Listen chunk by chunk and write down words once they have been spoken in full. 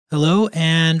Hello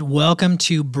and welcome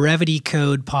to Brevity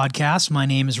Code Podcast. My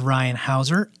name is Ryan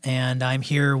Hauser and I'm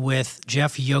here with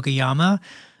Jeff Yokoyama,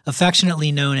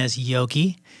 affectionately known as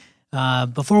Yoki.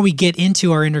 Before we get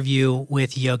into our interview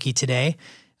with Yoki today,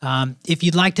 if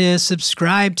you'd like to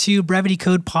subscribe to Brevity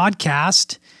Code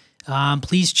Podcast,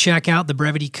 please check out the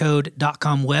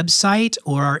brevitycode.com website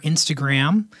or our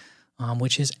Instagram,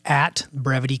 which is at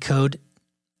brevitycode.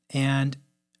 And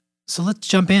so let's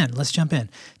jump in.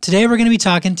 Today we're going to be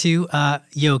talking to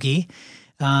Yoki.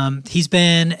 He's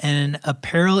been an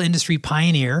apparel industry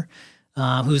pioneer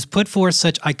who's put forth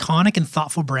such iconic and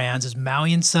thoughtful brands as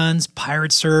Maui and Sons,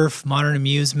 Pirate Surf, Modern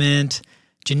Amusement,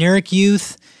 Generic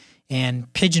Youth,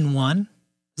 and Pigeon One.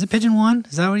 Is it Pigeon One?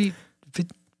 Is that what you...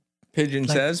 Pigeon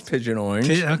says Pigeon Orange.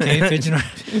 Okay, Pigeon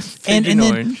Orange. and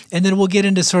Orange. Then we'll get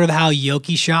into sort of how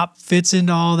Yoki Shop fits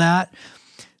into all that.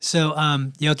 So,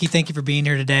 Yoki, thank you for being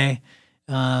here today.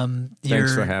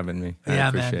 Thanks for having me. I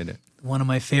appreciate it. One of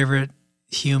my favorite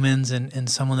humans and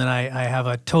someone that I have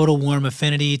a total warm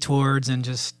affinity towards and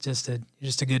just a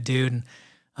good dude. And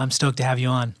I'm stoked to have you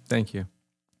on. Thank you.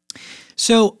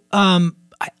 So, I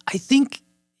think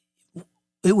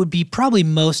it would be probably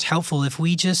most helpful if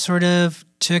we just sort of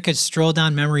took a stroll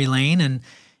down memory lane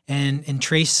and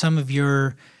trace some of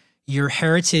your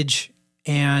heritage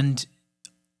and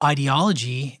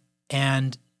ideology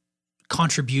and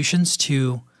contributions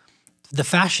to the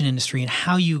fashion industry and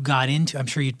how you got into. I'm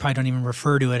sure you probably don't even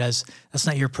refer to it as that's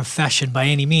not your profession by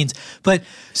any means. But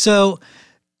so,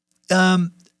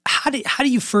 how do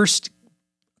you first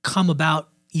come about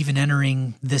even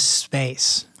entering this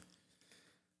space?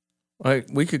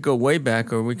 We could go way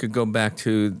back, or we could go back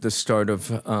to the start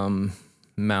of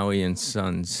Maui and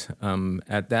Sons.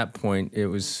 At that point, it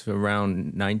was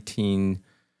around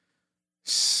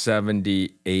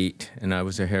 1978, and I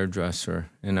was a hairdresser,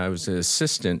 and I was an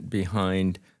assistant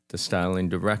behind the styling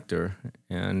director,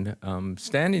 and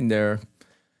standing there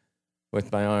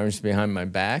with my arms behind my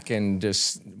back and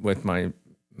just with my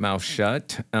mouth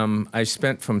shut. I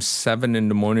spent from 7 in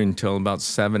the morning until about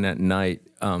 7 at night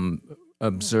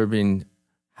observing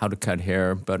how to cut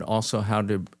hair, but also how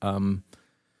to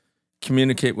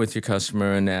communicate with your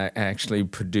customer and actually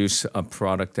produce a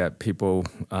product that people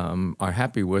are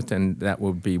happy with and that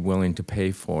will be willing to pay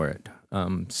for it.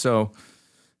 So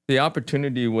the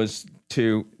opportunity was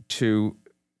to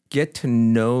get to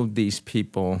know these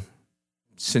people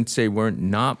since they weren't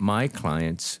not my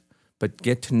clients, but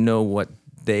get to know what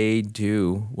they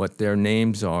do, what their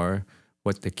names are,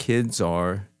 what the kids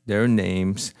are, their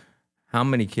names, how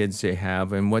many kids they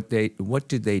have, and what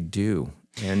do they do.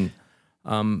 And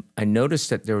I noticed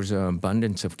that there was an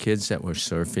abundance of kids that were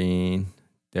surfing.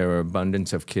 There were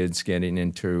abundance of kids getting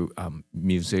into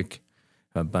music,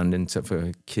 abundance of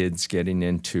kids getting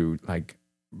into like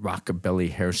rockabilly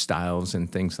hairstyles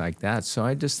and things like that. So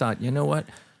I just thought, you know what?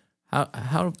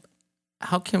 How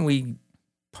can we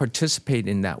participate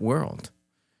in that world?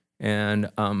 And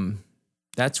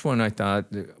that's when I thought,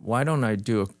 why don't I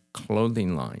do a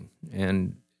clothing line?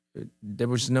 And there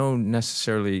was no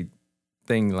necessarily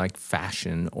thing like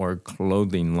fashion or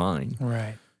clothing line.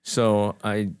 Right. So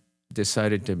I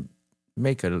decided to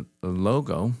make a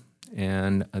logo,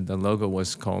 and the logo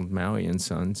was called Maui and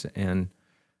Sons. And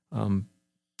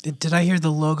did I hear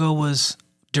the logo was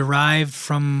derived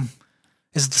from?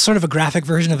 Is it sort of a graphic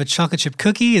version of a chocolate chip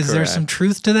cookie? Is there some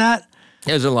truth to that?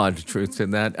 There's a lot of truth to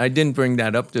that. I didn't bring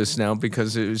that up just now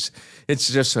because it's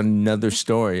just another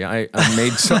story. I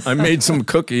made some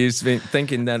cookies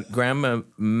thinking that Grandma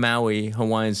Maui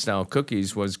Hawaiian style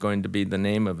cookies was going to be the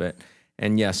name of it.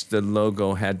 And yes, the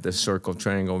logo had the circle,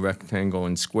 triangle, rectangle,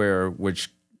 and square,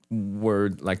 which were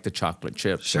like the chocolate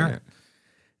chips in it.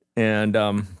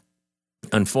 And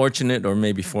unfortunate, or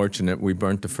maybe fortunate, we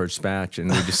burnt the first batch,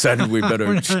 and we decided we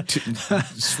better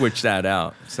switch that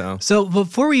out. So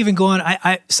before we even go on,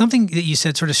 I something that you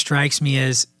said sort of strikes me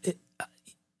as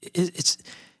it's.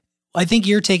 I think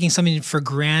you're taking something for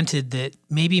granted that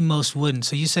maybe most wouldn't.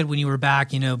 So you said when you were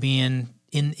back, being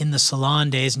in the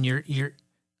salon days, and you're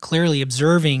clearly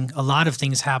observing a lot of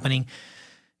things happening.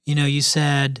 You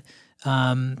said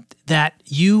that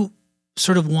you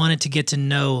sort of wanted to get to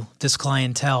know this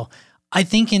clientele. I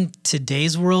think in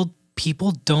today's world,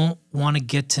 people don't want to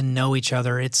get to know each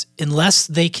other. It's unless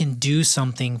they can do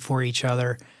something for each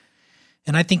other.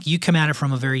 And I think you come at it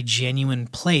from a very genuine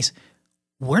place.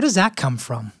 Where does that come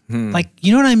from? Like,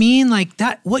 you know what I mean? Like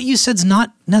that, what you said's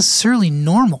not necessarily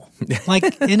normal.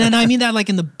 Like, and I mean that like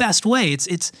in the best way.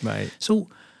 It's right. So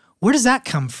where does that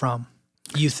come from,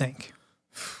 you think?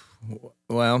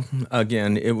 Well,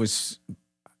 again, it was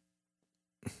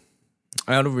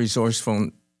out of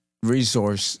resourcefulness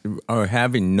resource or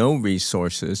having no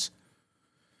resources,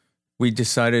 we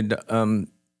decided,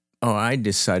 I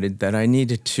decided that I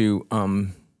needed to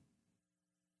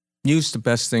use the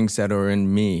best things that are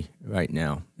in me right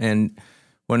now. And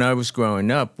when I was growing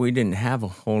up, we didn't have a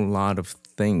whole lot of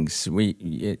things.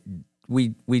 We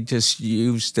just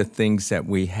used the things that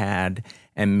we had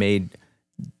and made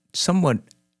somewhat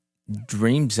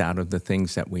dreams out of the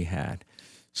things that we had.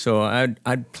 So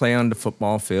I'd play on the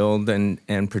football field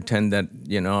and pretend that,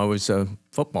 I was a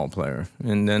football player.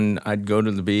 And then I'd go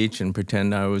to the beach and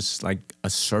pretend I was like a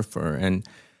surfer. And,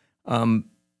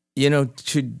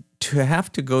 to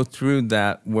have to go through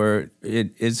that where it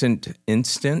isn't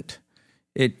instant,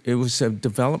 it was a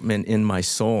development in my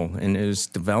soul, and it was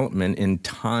development in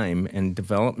time and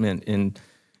development in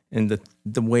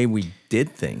the way we did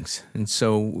things. And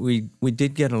so we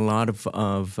did get a lot of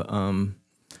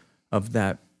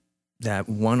that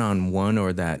one-on-one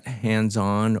or that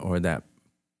hands-on or that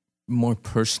more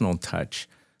personal touch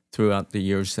throughout the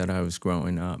years that I was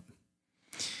growing up.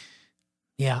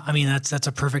 Yeah, I mean, that's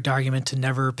a perfect argument to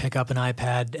never pick up an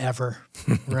iPad ever,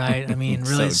 right? I mean,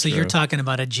 really, so you're talking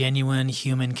about a genuine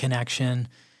human connection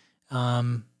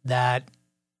that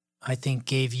I think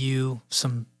gave you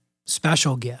some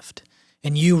special gift.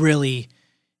 And you really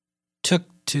took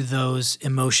to those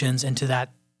emotions and to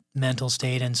that mental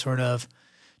state and sort of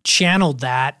channeled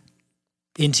that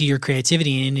into your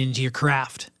creativity and into your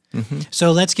craft. Mm-hmm.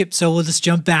 So we'll just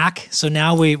jump back. So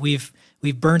now we've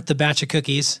burnt the batch of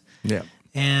cookies. Yeah.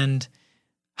 And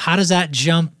how does that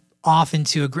jump off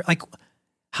into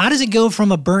how does it go from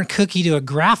a burnt cookie to a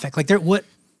graphic? Like how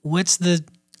does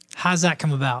that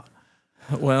come about?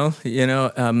 Well,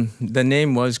 the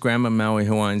name was Grandma Maui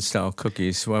Hawaiian Style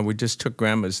Cookies. Well, we just took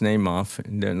Grandma's name off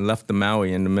and then left the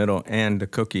Maui in the middle and the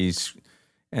cookies.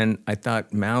 And I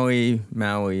thought Maui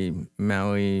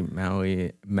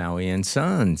and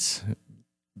Sons.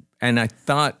 And I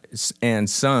thought and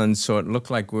Sons, so it looked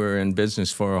like we were in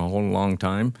business for a whole long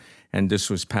time. And this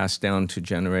was passed down to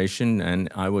generation, and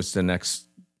I was the next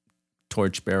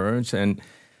torchbearers. And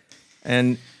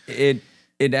it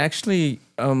actually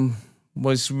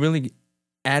was really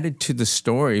added to the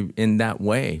story in that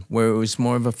way, where it was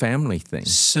more of a family thing.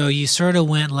 So you sort of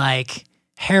went like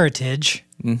heritage,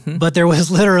 mm-hmm. but there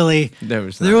was literally there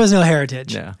was no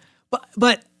heritage. Yeah,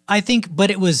 but I think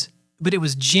it was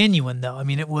genuine though. I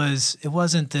mean, it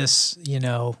wasn't this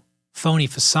phony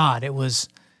facade. It was.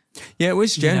 Yeah, it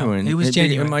was genuine. It was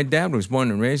genuine. And my dad was born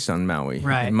and raised on Maui.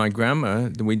 Right. And my grandma,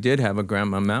 we did have a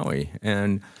Grandma Maui,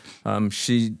 and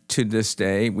she, to this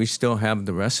day, we still have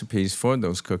the recipes for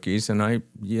those cookies. And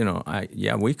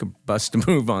we could bust a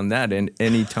move on that in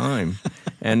any time.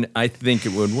 And I think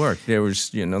it would work. There was,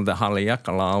 the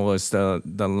Haleakala was the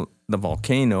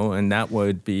volcano, and that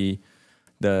would be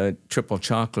the triple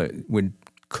chocolate. Would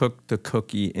cook the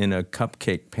cookie in a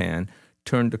cupcake pan,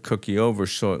 turn the cookie over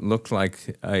so it looked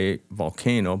like a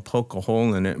volcano, poke a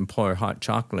hole in it and pour hot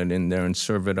chocolate in there and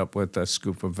serve it up with a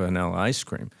scoop of vanilla ice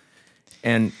cream.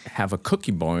 And have a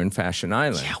cookie bar in Fashion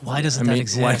Island. Yeah, why doesn't that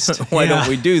exist? Why don't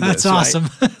we do this? That's awesome.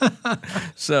 Right?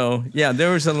 So yeah,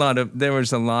 there was a lot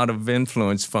of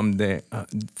influence from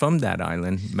that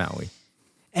island, Maui.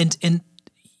 And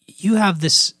you have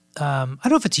this. I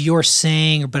don't know if it's your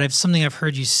saying, but it's something I've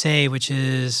heard you say, which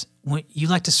is you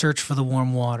like to search for the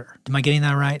warm water. Am I getting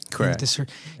that right? Correct. Yeah.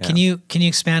 Can you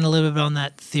expand a little bit on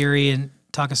that theory and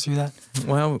talk us through that?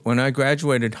 Well, when I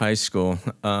graduated high school.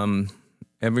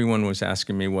 Everyone was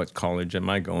asking me, what college am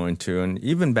I going to? And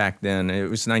even back then, it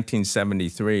was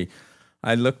 1973,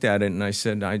 I looked at it and I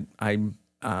said, I'm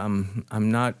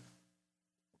not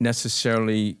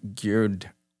necessarily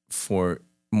geared for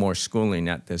more schooling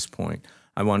at this point.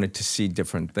 I wanted to see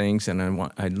different things, and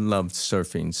I loved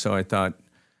surfing. So I thought,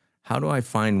 how do I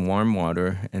find warm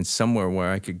water and somewhere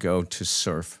where I could go to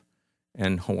surf?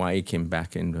 And Hawaii came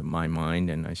back into my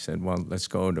mind, and I said, well, let's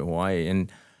go to Hawaii.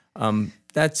 And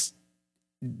that's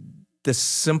the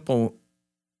simple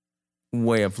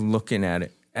way of looking at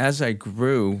it. As I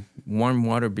grew, warm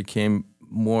water became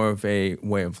more of a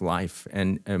way of life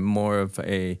and more of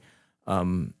a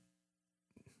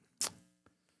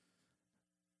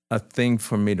thing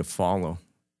for me to follow.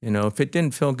 If it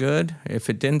didn't feel good, if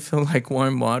it didn't feel like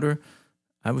warm water,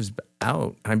 I was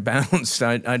out. I bounced.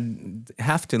 I'd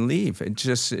have to leave.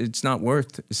 It's not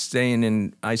worth staying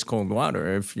in ice cold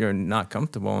water if you're not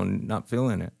comfortable and not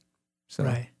feeling it. So.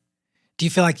 Right. Do you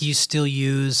feel like you still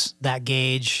use that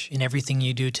gauge in everything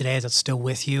you do today? Is that still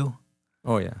with you?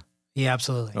 Oh, yeah. Yeah,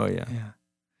 absolutely. Oh, yeah.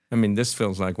 I mean, this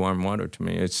feels like warm water to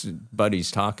me. It's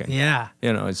buddies talking. Yeah.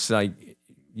 It's like,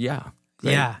 yeah.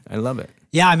 Great. Yeah. I love it.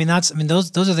 Yeah,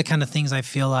 those are the kind of things I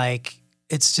feel like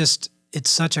it's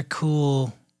such a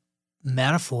cool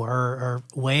metaphor or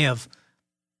way of,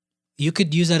 you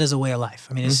could use that as a way of life.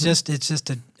 I mean, it's just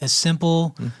a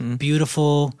simple,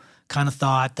 beautiful kind of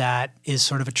thought that is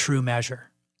sort of a true measure.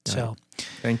 Right. So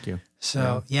Thank you.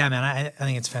 So yeah, man, I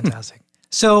think it's fantastic.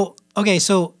 So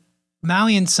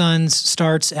Maui and Sons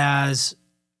starts as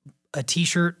a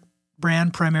t-shirt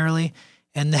brand primarily,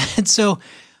 and then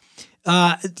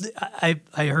I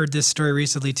heard this story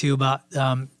recently too about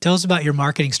tell us about your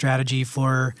marketing strategy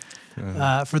for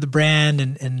the brand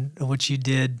and what you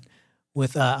did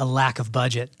with a lack of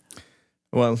budget.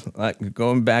 Well,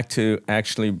 going back to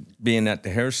actually being at the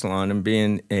hair salon and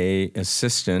being a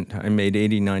assistant, I made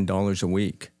 $89 a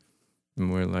week.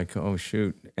 And we're like, oh,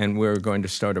 shoot. And we're going to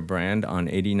start a brand on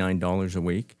 $89 a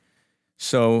week.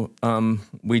 So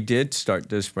we did start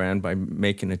this brand by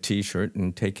making a T-shirt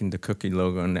and taking the Cookie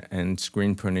logo and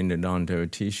screen printing it onto a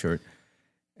T-shirt.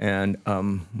 And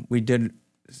we did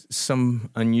some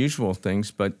unusual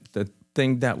things, but the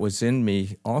thing that was in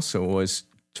me also was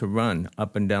to run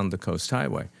up and down the Coast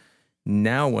Highway.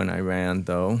 Now when I ran,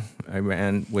 though, I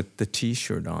ran with the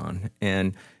T-shirt on.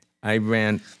 And I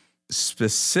ran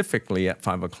specifically at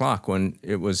 5 o'clock when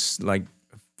it was like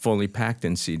fully packed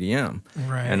in CDM.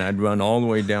 Right. And I'd run all the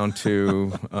way down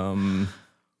to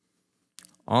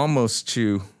almost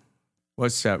to,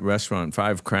 what's that restaurant,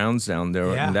 Five Crowns down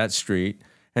there on that street,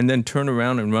 and then turn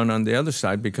around and run on the other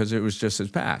side because it was just as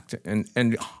packed.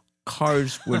 And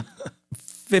cars would,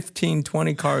 15,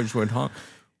 20 cars would honk,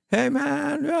 hey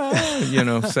man,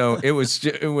 so it was,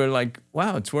 we're like,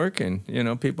 wow, it's working.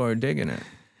 People are digging it.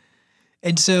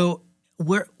 And so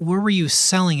where were you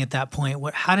selling at that point?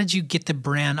 How did you get the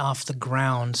brand off the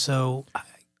ground? So,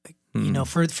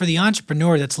 for the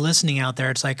entrepreneur that's listening out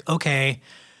there, it's like, okay,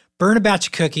 burn a batch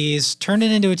of cookies, turn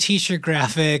it into a T-shirt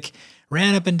graphic,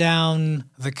 ran up and down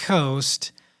the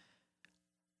coast.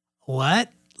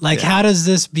 What? How does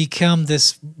this become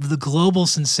the global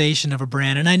sensation of a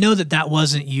brand? And I know that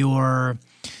wasn't your,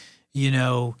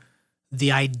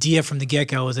 the idea from the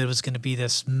get-go was that it was going to be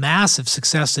this massive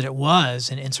success that it was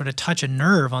and sort of touch a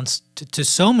nerve to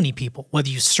so many people, whether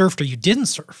you surfed or you didn't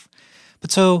surf.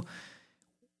 But so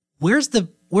where's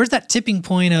that tipping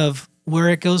point of where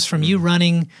it goes from you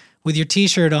running with your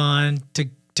T-shirt on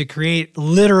to create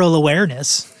literal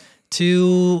awareness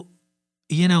to,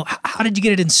 how did you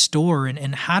get it in store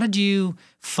and how did you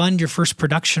fund your first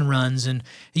production runs? And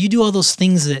you do all those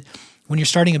things that when you're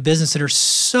starting a business that are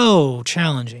so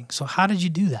challenging. So how did you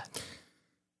do that?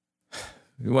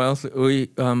 Well, we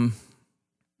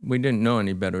didn't know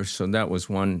any better, so that was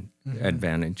one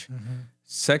advantage.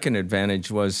 Second advantage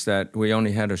was that we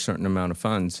only had a certain amount of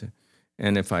funds,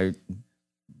 and if I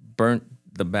burnt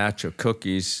the batch of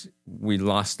cookies, we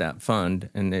lost that fund,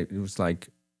 and it was like,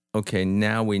 okay,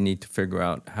 now we need to figure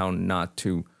out how not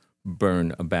to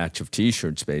burn a batch of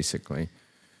T-shirts, basically.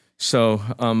 So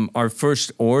our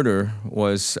first order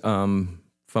was from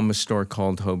a store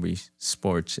called Hobie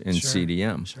Sports in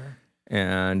CDM. Sure.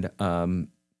 And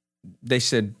they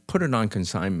said, put it on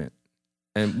consignment.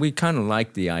 And we kind of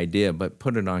liked the idea, but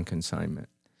put it on consignment.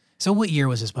 So what year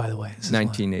was this, by the way?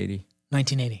 1980.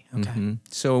 1980, okay.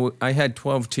 So I had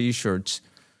 12 T-shirts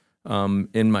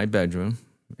in my bedroom,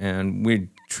 and we'd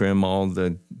trim all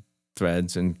the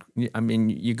threads. And I mean,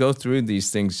 you go through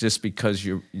these things just because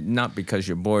not because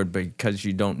you're bored, but because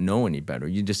you don't know any better.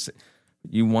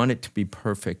 You want it to be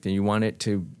perfect, and you want it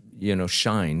to,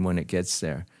 shine when it gets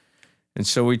there. And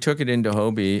so we took it into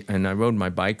Hobie, and I rode my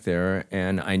bike there,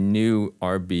 and I knew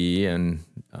RB and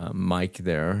Mike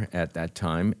there at that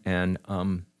time. And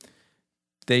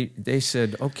they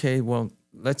said, okay, well,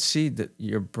 let's see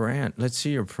your brand. Let's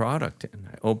see your product. And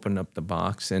I opened up the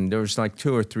box, and there was like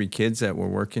 2 or 3 kids that were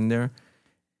working there.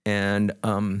 And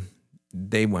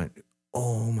they went,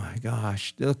 oh my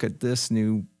gosh, look at this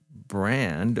new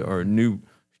brand or new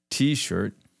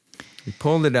T-shirt. We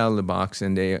pulled it out of the box,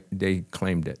 and they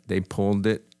claimed it. They pulled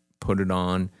it, put it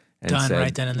on, and done said,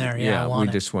 right then and there. Yeah, we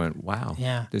just went, wow,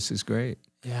 this is great.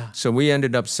 Yeah. So we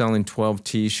ended up selling 12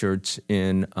 T-shirts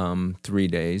in 3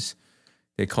 days.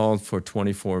 They called for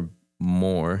 24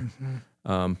 more.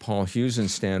 Paul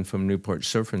Husenstand from Newport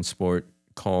Surf and Sport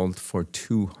called for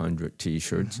 200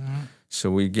 T-shirts.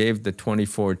 So we gave the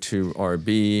 24 to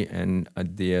RB and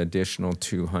the additional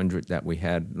 200 that we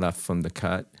had left from the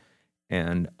cut.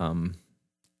 And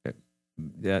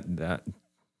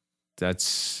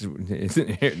that's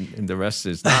the rest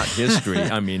is not history.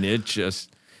 I mean,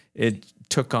 it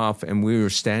took off, and we were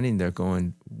standing there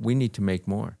going, we need to make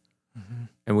more.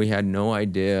 And we had no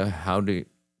idea how to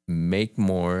make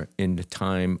more in the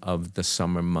time of the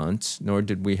summer months, nor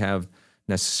did we have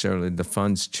necessarily the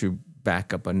funds to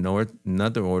back up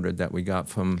another order that we got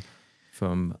from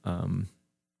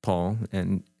Paul,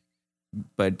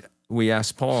 but we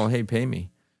asked Paul, "Hey, pay me,"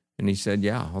 and he said,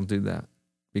 "Yeah, I'll do that,"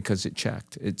 because it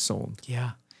checked, it sold.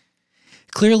 Yeah.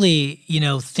 Clearly,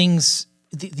 things.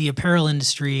 The apparel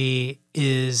industry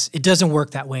it doesn't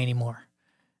work that way anymore.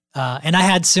 And I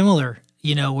had similar,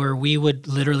 where we would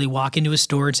literally walk into a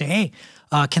store and say, "Hey,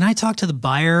 can I talk to the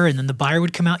buyer?" And then the buyer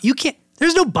would come out. You can't.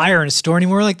 There's no buyer in a store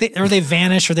anymore. Like they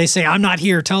vanish, or they say, "I'm not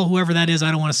here. Tell whoever that is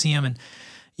I don't want to see him." And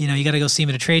you got to go see him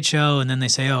at a trade show, and then they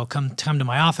say, "Oh, come to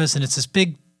my office," and it's this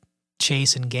big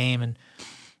chase and game. And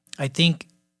I think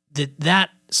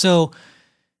so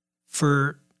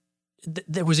for.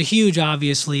 There was a huge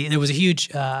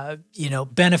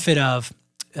benefit of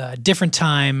different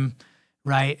time,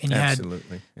 right? And you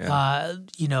Absolutely. had,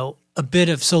 a bit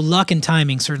of, so luck and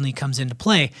timing certainly comes into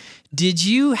play. Did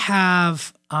you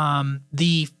have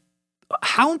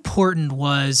how important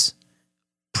was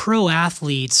pro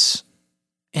athletes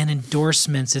and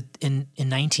endorsements in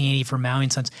 1980 for Maui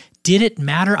and Sons? Did it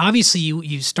matter? Obviously,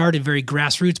 you started very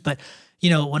grassroots, but,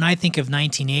 when I think of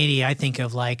 1980, I think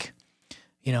of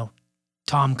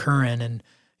Tom Curran and,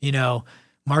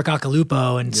 Mark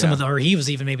Occhilupo and some of or he was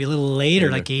even maybe a little later,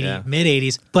 like mid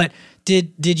 80s. But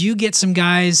did you get some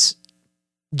guys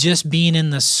just being in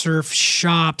the surf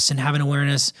shops and having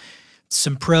awareness,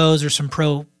 some pros or some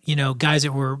pro, guys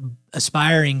that were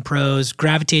aspiring pros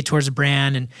gravitate towards the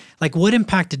brand? And what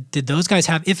impact did those guys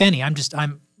have, if any? I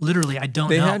don't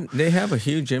know. They have a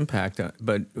huge impact,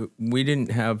 but we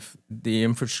didn't have the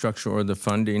infrastructure or the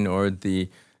funding or the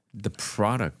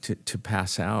product to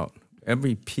pass out.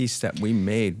 Every piece that we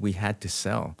made, we had to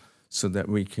sell so that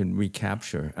we could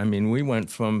recapture. I mean, we went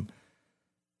from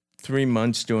 3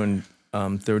 months doing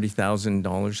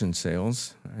 $30,000 in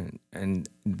sales, and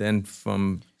then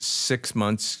from 6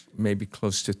 months, maybe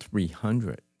close to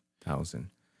 300,000.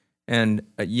 And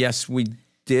yes, we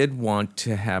did want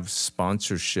to have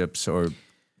sponsorships or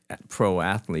pro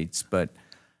athletes, but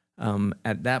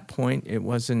at that point, it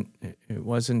wasn't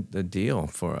the deal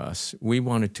for us. We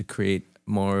wanted to create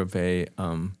more of a,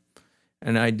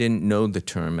 and I didn't know the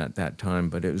term at that time,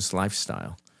 but it was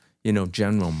lifestyle,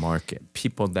 general market.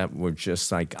 People that were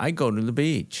just like, I go to the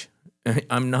beach.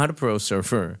 I'm not a pro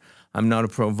surfer. I'm not a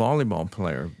pro volleyball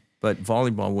player, but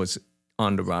volleyball was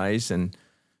on the rise. And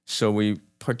so we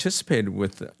participated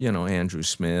with, Andrew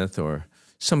Smith or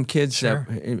some kids Sure.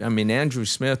 Andrew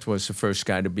Smith was the first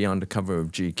guy to be on the cover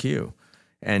of GQ,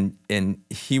 and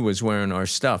he was wearing our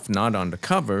stuff, not on the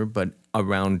cover, but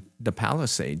around the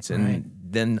Palisades. And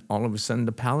then all of a sudden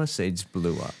the Palisades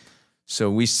blew up.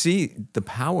 So we see the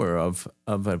power of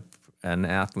an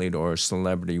athlete or a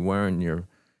celebrity wearing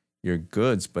your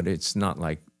goods, but it's not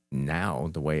like now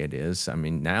the way it is. I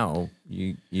mean, now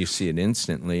you see it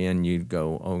instantly and you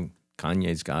go, "Oh,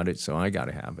 Kanye's got it, so I got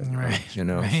to have it." Right.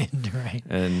 Right.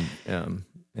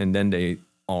 And then they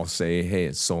all say, "Hey,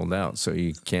 it's sold out, so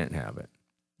you can't have it."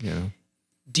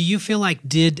 Do you feel like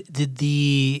did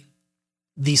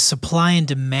the supply and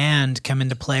demand come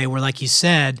into play where, like you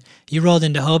said, you rolled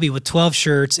into Hobie with 12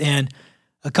 shirts and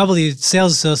a couple of the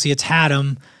sales associates had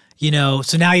them,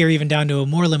 so now you're even down to a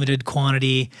more limited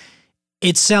quantity.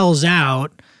 It sells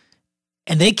out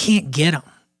and they can't get them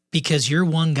because you're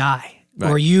one guy. Right.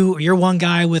 Or you're one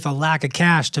guy with a lack of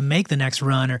cash to make the next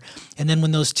run, and then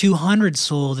when those 200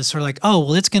 sold, it's sort of like, oh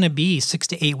well, it's going to be 6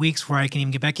 to 8 weeks before I can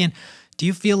even get back in. Do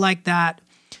you feel like that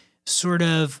sort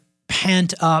of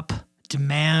pent up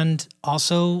demand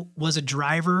also was a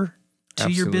driver to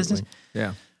Absolutely. your business?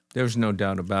 Yeah, there's no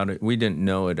doubt about it. We didn't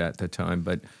know it at the time,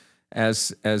 but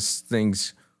as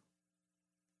things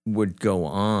would go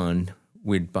on,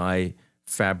 we'd buy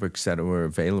fabrics that were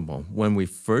available. When we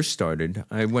first started,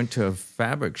 I went to a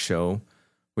fabric show,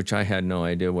 which I had no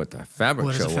idea what the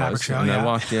fabric show was. And I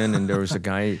walked in and there was a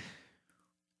guy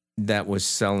that was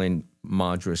selling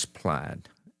Madras plaid.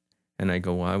 And I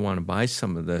go, "Well, I want to buy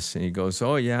some of this." And he goes,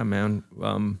 "Oh yeah, man.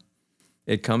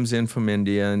 It comes in from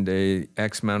India and the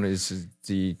X amount is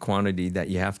the quantity that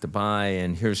you have to buy.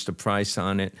 And here's the price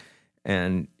on it.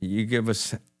 And you give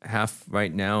us half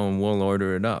right now and we'll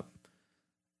order it up."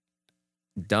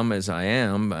 Dumb as I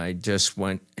am, I just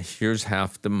went, "Here's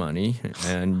half the money,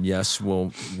 and yes,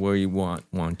 we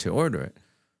want to order it."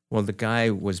 Well, the guy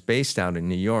was based out in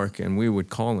New York, and we would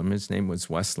call him. His name was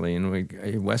Wesley, and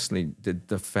 "Hey, Wesley, did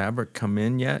the fabric come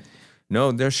in yet?"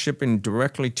 "No, they're shipping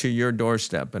directly to your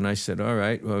doorstep." And I said, "All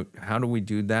right, well, how do we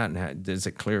do that? And does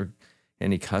it clear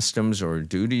any customs or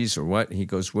duties or what?" He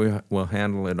goes, "We'll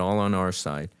handle it all on our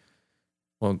side."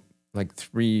 Well, like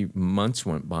 3 months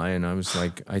went by, and I was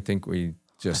like, I think we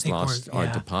just lost our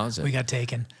deposit. We got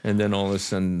taken. And then all of a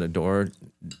sudden the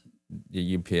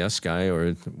the UPS guy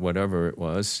or whatever it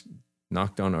was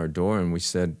knocked on our door, and we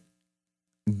said,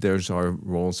 there's our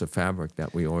rolls of fabric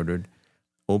that we ordered.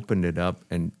 Opened it up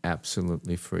and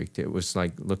absolutely freaked. It was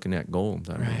like looking at gold.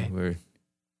 I mean, we were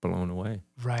blown away.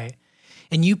 Right.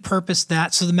 And you purposed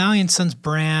that. So the Maui & Sons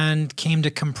brand came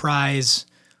to comprise,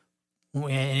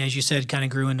 and as you said, kind of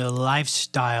grew into a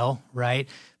lifestyle, right?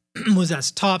 Was that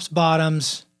tops,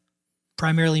 bottoms,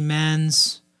 primarily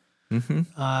men's? Mm-hmm.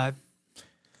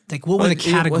 Like what were the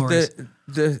categories?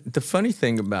 The funny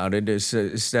thing about it is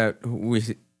that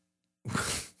we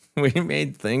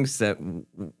made things that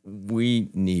we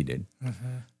needed.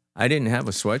 Mm-hmm. I didn't have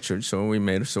a sweatshirt, so we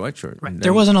made a sweatshirt. Right.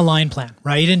 There wasn't a line plan,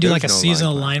 right? You didn't do like a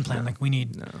seasonal line plan. Like we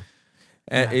need. No.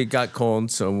 Yeah. It got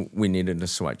cold, so we needed a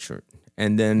sweatshirt.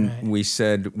 And then we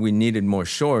said we needed more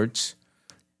shorts,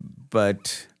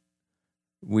 but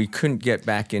we couldn't get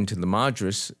back into the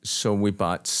Madras, so we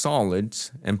bought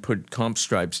solids and put comp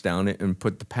stripes down it and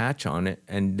put the patch on it,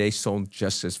 and they sold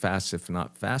just as fast, if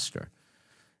not faster.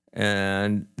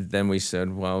 And then we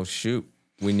said, well, shoot,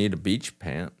 we need a beach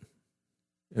pant.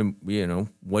 And,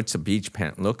 what's a beach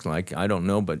pant look like? I don't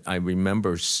know, but I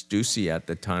remember Stussy at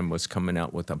the time was coming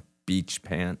out with a beach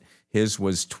pant. His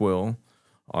was twill.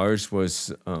 Ours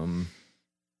was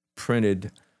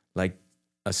printed like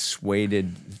a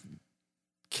suede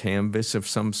canvas of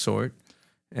some sort.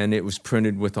 And it was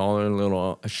printed with all our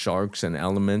little sharks and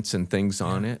elements and things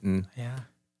on it. And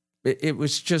it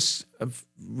was just a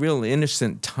real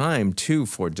innocent time, too,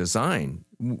 for design.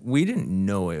 We didn't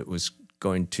know it was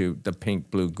going to, the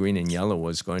pink, blue, green, and yellow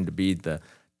was going to be the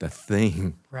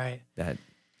thing. Right. That.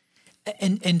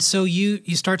 And so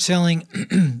you start selling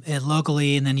it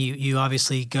locally, and then you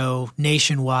obviously go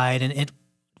nationwide. And it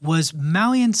was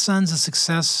Maui & Sons a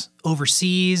success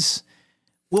overseas?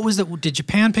 What was that? Did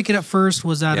Japan pick it up first?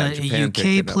 Was that a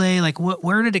UK play? Like,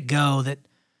 where did it go that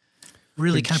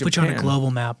really kind of put you on a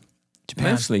global map?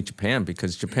 Japan. Mostly Japan,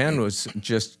 because Japan was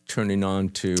just turning on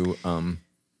to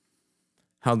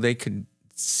how they could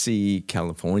see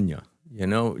California. I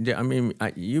mean,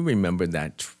 you remember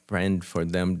that trend for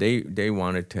them. They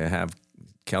wanted to have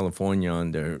California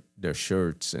on their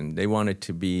shirts, and they wanted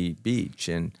to be beach.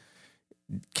 And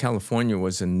California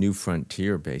was a new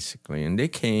frontier, basically. And they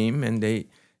came and they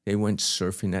went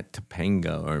surfing at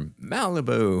Topanga or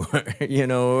Malibu,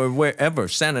 or wherever,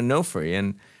 San Onofre.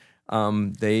 And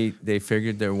they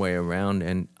figured their way around.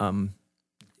 And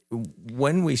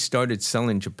when we started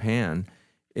selling Japan,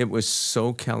 it was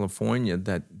so California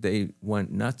that they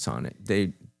went nuts on it.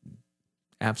 They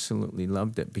absolutely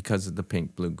loved it because of the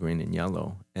pink, blue, green, and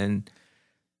yellow. And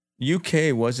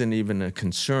UK wasn't even a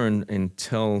concern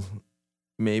until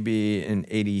maybe in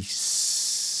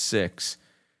 86.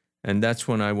 And that's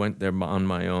when I went there on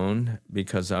my own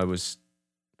because I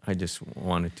just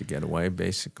wanted to get away,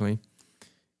 basically.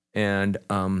 And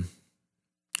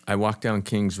I walked down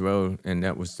Kings Road, and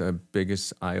that was the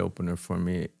biggest eye-opener for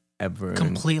me ever.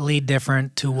 Completely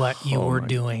different to what you were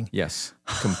doing. Yes,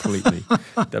 completely.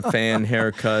 The fan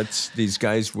haircuts, these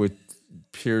guys with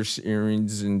pierced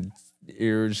earrings and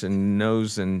ears and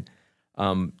nose, and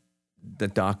the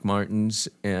Doc Martens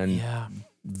and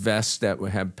vests that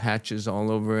would have patches all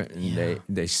over it, and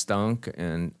they stunk.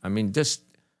 And I mean, just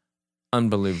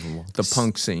unbelievable. The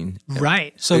punk scene.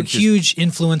 Right. So huge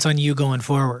influence on you going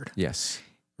forward. Yes.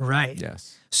 Right.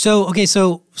 Yes. So, okay,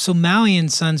 so Maui &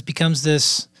 Sons becomes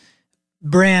this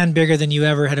brand bigger than you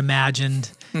ever had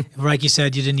imagined. Like you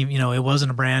said, you didn't even, it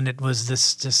wasn't a brand. It was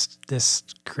this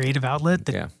creative outlet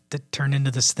that turned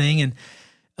into this thing.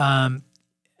 And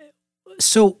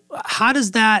so how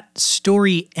does that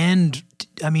story end?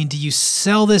 I mean, do you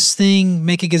sell this thing,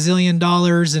 make $1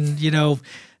 gazillion and,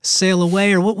 sail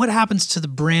away? Or what happens to the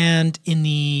brand in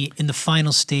the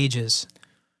final stages?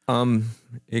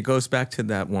 It goes back to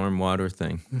that warm water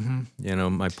thing.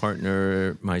 Mm-hmm. My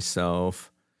partner,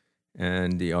 myself,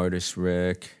 and the artist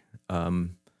Rick.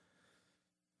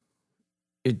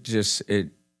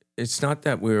 It's not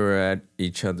that we were at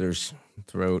each other's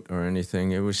throat or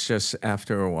anything. It was just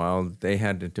after a while they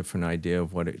had a different idea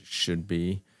of what it should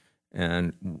be,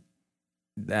 and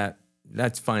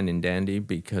that's fine and dandy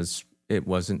because it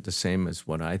wasn't the same as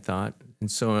what I thought.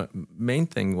 And so, main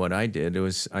thing what I did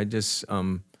was I just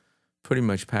pretty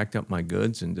much packed up my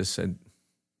goods and just said,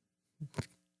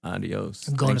 adios.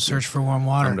 I'm going to search for warm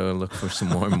water. I'm going to look for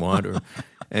some warm water.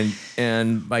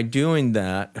 And by doing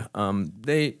that,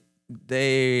 they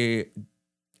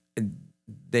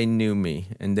knew me,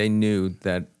 and they knew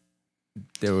that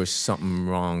there was something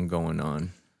wrong going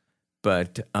on.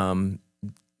 But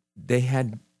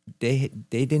they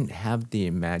didn't have the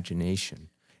imagination.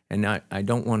 And I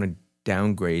don't want to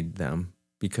downgrade them,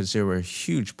 because they were a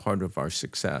huge part of our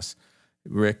success.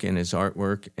 Rick and his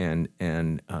artwork, and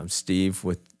Steve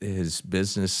with his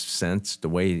business sense, the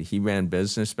way he ran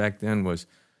business back then was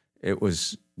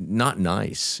not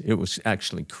nice. It was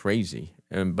actually crazy,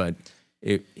 but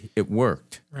it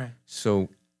worked. Right. So,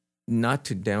 not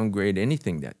to downgrade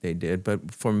anything that they did,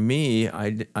 but for me,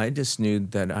 I just knew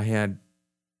that I had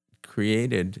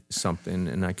created something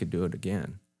and I could do it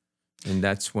again. And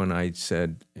that's when I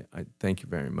said, thank you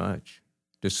very much.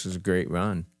 This was a great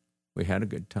run. We had a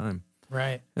good time.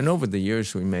 Right. And over the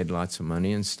years, we made lots of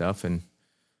money and stuff. And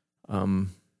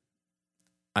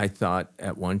I thought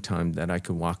at one time that I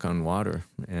could walk on water,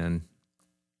 and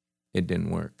it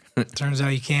didn't work. Turns out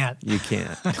you can't. You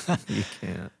can't. You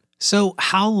can't. So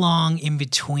how long in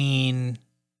between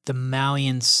the Maui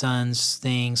and Sons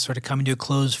thing sort of coming to a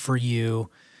close for you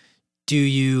do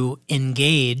you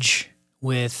engage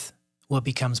with what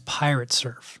becomes Pirate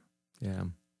Surf? Yeah.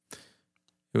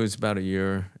 It was about a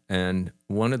year, and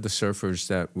one of the surfers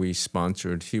that we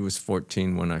sponsored, he was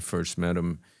 14 when I first met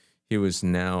him. He was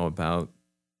now about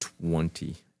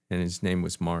 20, and his name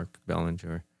was Mark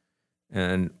Bellinger.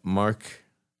 And Mark,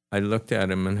 I looked at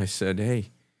him and I said, hey,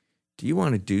 do you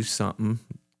want to do something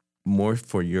more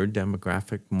for your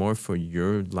demographic, more for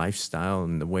your lifestyle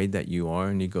and the way that you are?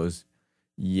 And he goes,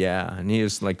 yeah. And he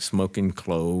was like smoking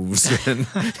cloves. And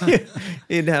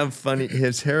he'd have funny,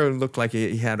 his hair looked like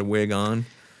he had a wig on.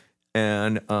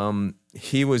 And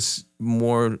he was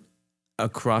more a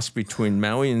cross between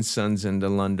Maui and Sons and the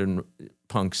London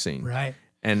punk scene. Right.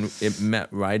 And it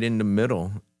met right in the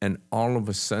middle. And all of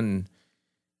a sudden,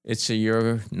 it's the year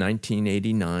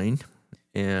 1989.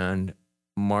 And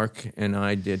Mark and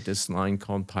I did this line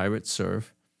called Pirate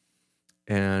Surf.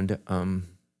 And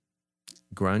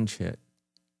grunge hit.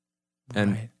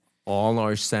 And Right. all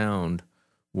our sound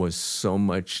was so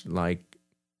much like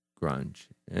grunge.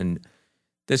 And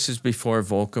this is before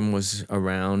Volcom was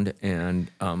around,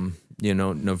 and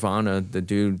Nirvana, the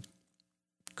dude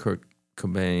Kurt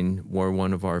Cobain, wore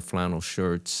one of our flannel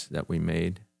shirts that we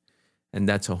made, and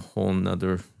that's a whole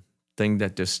nother thing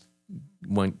that just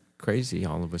went crazy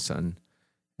all of a sudden.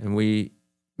 And we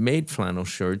made flannel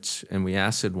shirts, and we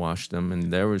acid washed them,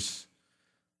 and there was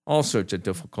all sorts of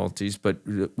difficulties, but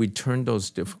we turned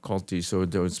those difficulties or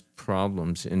those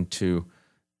problems into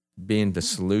being the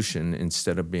solution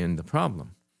instead of being the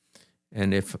problem.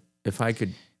 And if I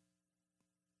could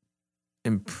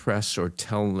impress or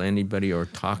tell anybody or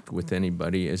talk with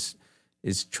anybody is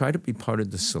try to be part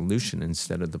of the solution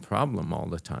instead of the problem all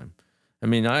the time. I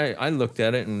mean, I looked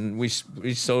at it and we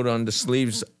sewed on the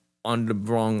sleeves on the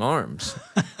wrong arms.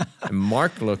 And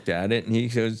Mark looked at it and he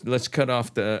says, let's cut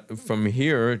off from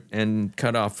here and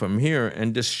cut off from here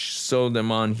and just sew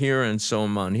them on here and sew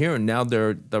them on here. And now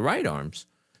they're the right arms.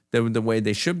 They were the way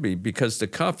they should be, because the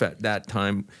cuff at that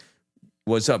time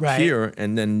was up Right. here,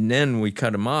 and then we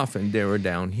cut them off and they were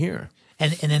down here.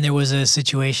 And then there was a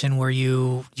situation where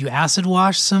you acid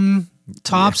washed some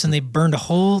tops and they burned a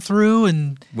hole through,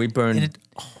 and We burned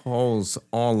holes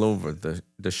all over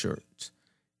the shirts.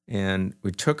 And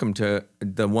we took them to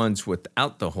the ones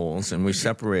without the holes, and we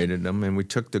separated them, and we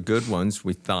took the good ones,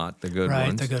 we thought the good right,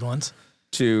 ones, the good ones.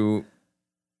 to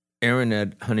Aaron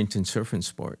at Huntington Surf and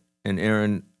Sport. And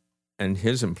Aaron and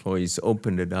his employees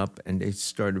opened it up, and they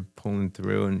started pulling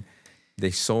through, and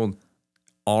they sold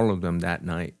all of them that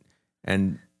night.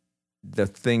 And the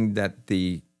thing that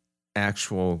the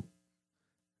actual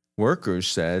workers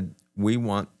said, we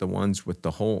want the ones with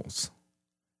the holes.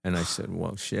 And I said,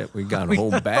 well, shit, we got a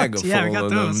whole bag of yeah, we full got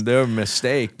of those. them. They're a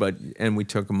mistake, and we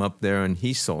took them up there, and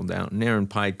he sold out. And Aaron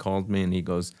Pye called me, and he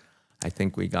goes, I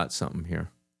think we got something here.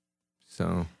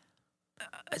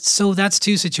 So that's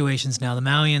two situations now. The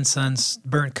Maui and Sons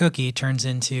burnt cookie turns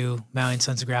into Maui and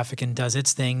Sons Graphic and does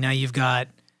its thing. Now you've got,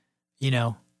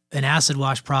 an acid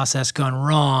wash process gone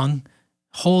wrong,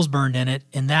 holes burned in it,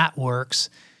 and that works.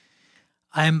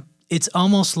 It's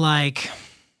almost like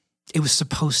it was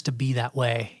supposed to be that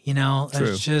way, True.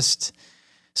 There's just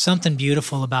something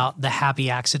beautiful about the happy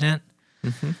accident.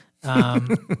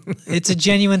 Mm-hmm. It's a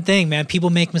genuine thing, man. People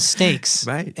make mistakes.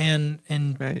 Right. And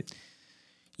Right.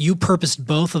 you purposed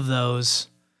both of those,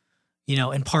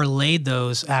 and parlayed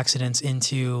those accidents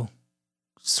into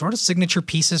sort of signature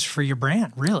pieces for your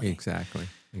brand, really. Exactly.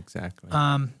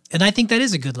 And I think that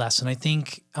is a good lesson. I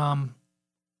think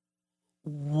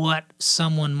what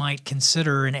someone might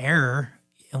consider an error,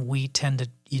 and we tend to,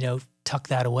 tuck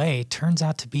that away, turns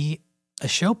out to be a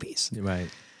showpiece. Right.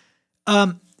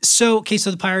 So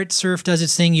the Pirate Surf does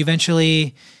its thing. You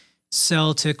eventually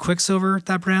sell to Quicksilver,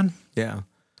 that brand. Yeah.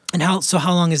 And how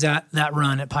long is that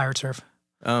run at Pirate Surf?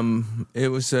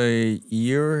 It was a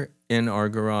year in our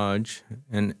garage,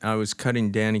 and I was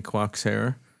cutting Danny Kwok's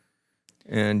hair,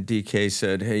 and DK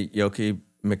said, "Hey, Yoki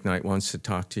McKnight wants to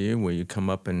talk to you. Will you come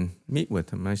up and meet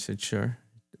with him?" I said, "Sure."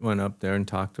 Went up there and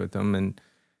talked with him, and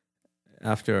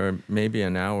after maybe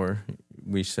an hour,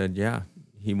 we said, "Yeah."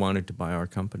 He wanted to buy our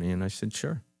company, and I said,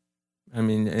 "Sure." I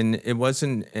mean, and it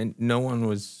wasn't, and no one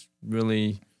was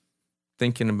really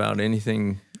thinking about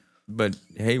anything but,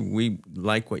 "Hey, we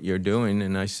like what you're doing."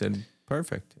 And I said,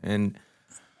 "Perfect." And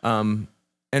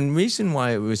reason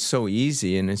why it was so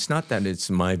easy, and it's not that it's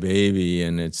my baby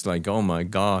and it's like, oh my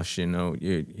gosh,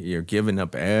 you're giving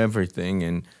up everything.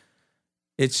 And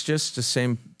it's just the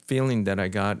same feeling that I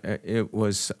got. It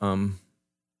was,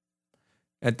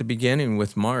 at the beginning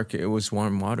with Mark, it was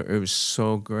warm water. It was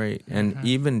so great. And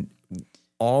even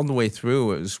all the way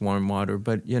through, it was warm water.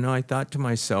 But, I thought to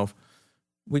myself,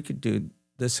 we could do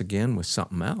this again with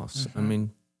something else. I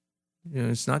mean,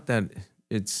 it's not that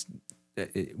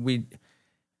we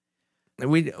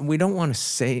don't want to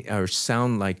say or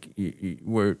sound like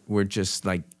we're just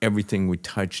like everything we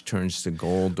touch turns to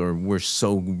gold, or we're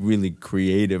so really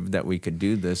creative that we could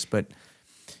do this. But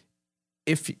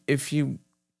if you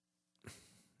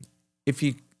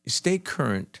stay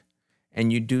current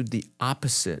and you do the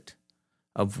opposite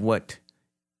of what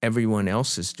everyone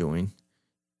else is doing,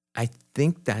 I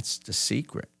think that's the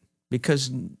secret. Because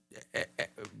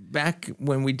back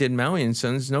when we did Maui and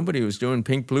Sons, nobody was doing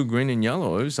pink, blue, green, and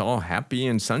yellow. It was all happy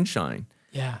and sunshine.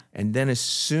 Yeah. And then as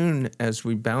soon as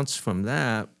we bounced from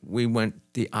that, we went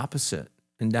the opposite.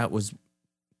 And that was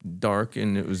dark,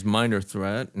 and it was Minor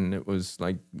Threat, and it was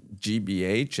like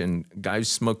GBH and guys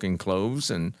smoking cloves,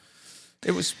 and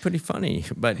it was pretty funny.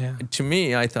 But to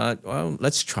me, I thought, well,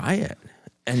 let's try it.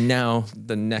 And now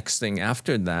the next thing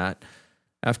after that,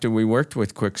 after we worked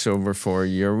with Quicksilver for a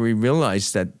year, we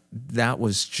realized that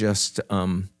was just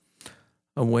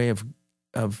a way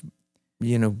of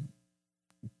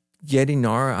getting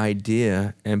our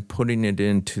idea and putting it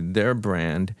into their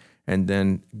brand, and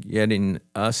then getting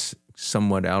us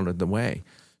somewhat out of the way.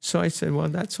 So I said, well,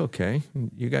 that's okay.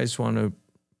 You guys want to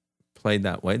play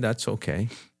that way? That's okay.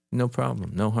 No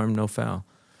problem. No harm, no foul.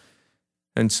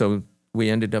 And so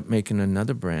we ended up making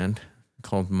another brand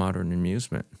called Modern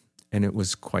Amusement. And it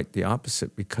was quite the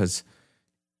opposite, because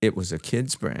it was a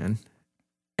kids brand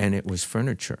and it was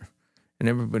furniture. And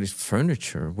everybody's,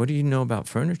 furniture? What do you know about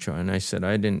furniture? And I said,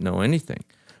 I didn't know anything.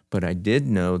 But I did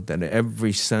know that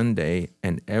every Sunday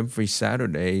and every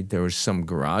Saturday there was some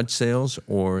garage sales,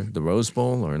 or the Rose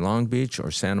Bowl, or Long Beach,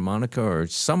 or Santa Monica, or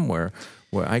somewhere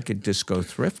where I could just go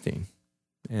thrifting.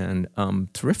 And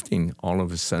thrifting all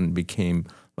of a sudden became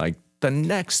like the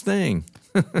next thing.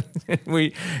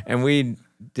 we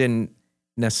didn't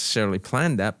necessarily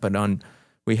plan that, but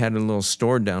we had a little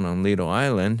store down on Lido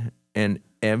Island, and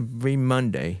every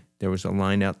Monday there was a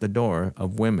line out the door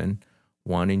of women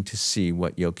wanting to see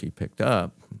what Yoki picked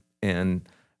up. And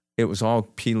it was all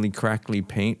peely, crackly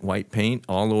paint, white paint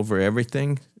all over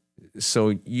everything.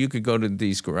 So you could go to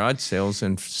these garage sales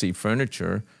and see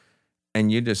furniture,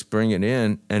 and you just bring it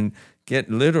in and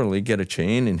literally get a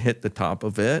chain and hit the top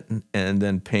of it, and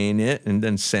then paint it, and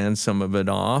then sand some of it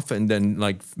off, and then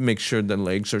like make sure the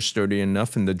legs are sturdy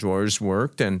enough and the drawers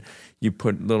worked, and you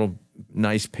put little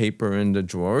nice paper in the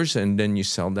drawers, and then you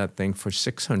sell that thing for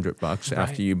 $600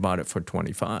 after you bought it for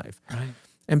 $25. Right.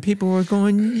 And people were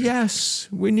going, yes,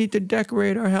 we need to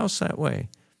decorate our house that way.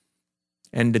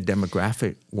 And the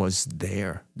demographic was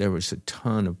there. There was a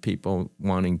ton of people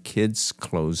wanting kids'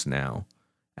 clothes now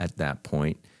at that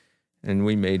point. And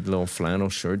we made little flannel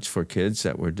shirts for kids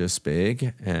that were this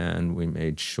big, and we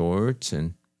made shorts,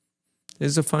 and it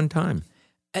was a fun time.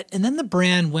 And then the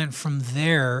brand went from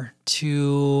there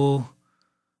to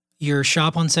your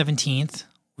shop on 17th,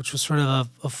 which was sort of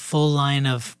a full line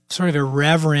of sort of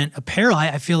irreverent apparel.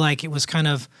 I feel like it was kind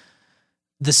of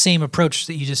the same approach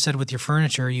that you just said with your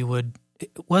furniture. It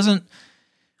wasn't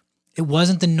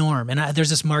the norm. And there's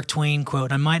this Mark Twain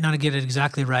quote. I might not get it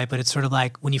exactly right, but it's sort of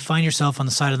like, when you find yourself on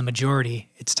the side of the majority,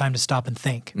 it's time to stop and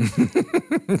think.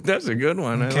 That's a good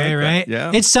one. Okay, I like right? That.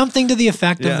 Yeah. It's something to the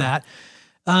effect of that.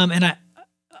 And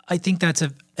I think that's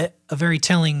a very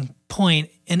telling point.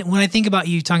 And when I think about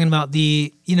you talking about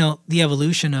the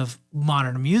evolution of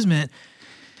modern amusement,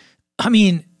 I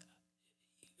mean,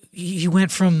 you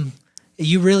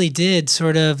really did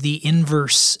sort of the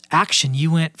inverse action.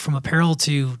 You went from apparel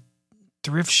to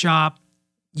thrift shop,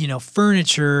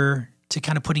 furniture, to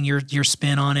kind of putting your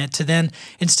spin on it, to then,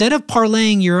 instead of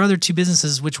parlaying your other two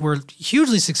businesses, which were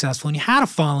hugely successful, and you had a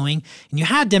following and you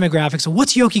had demographics, so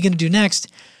what's Yoki going to do next?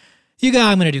 I'm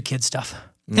going to do kid stuff.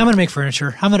 I'm going to make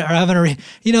furniture. But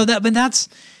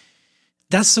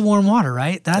That's the warm water,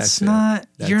 right? That's not,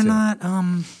 you're not,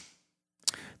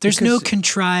 there's no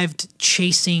contrived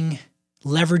chasing,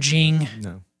 leveraging.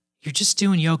 No. You're just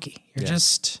doing yoki. You're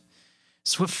just,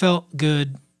 it's what felt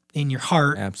good in your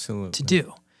heart to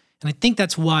do. And I think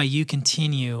that's why you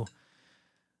continue,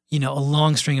 a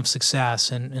long string of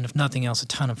success and if nothing else, a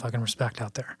ton of fucking respect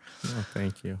out there. Oh,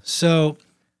 thank you. So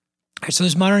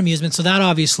there's Modern Amusement. So that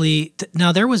obviously,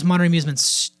 now there was Modern Amusement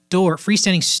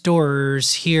freestanding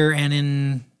stores here and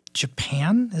in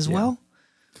Japan as well.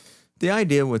 The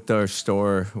idea with our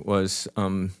store was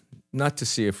not to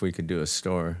see if we could do a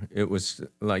store. It was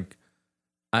like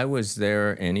I was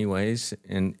there anyways,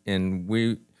 and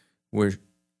we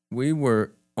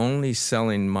were only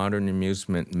selling Modern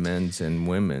Amusement men's and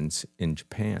women's in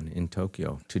Japan, in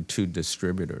Tokyo, to 2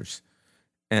 distributors.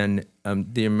 And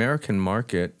the American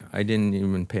market, I didn't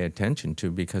even pay attention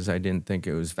to because I didn't think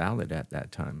it was valid at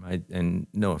that time. And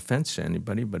no offense to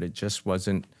anybody, but it just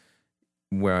wasn't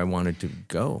where I wanted to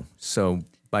go. So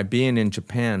by being in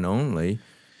Japan only,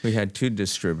 we had 2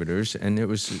 distributors, and it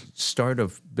was the start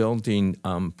of building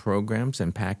programs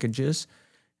and packages.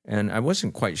 And I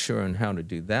wasn't quite sure on how to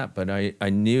do that, but I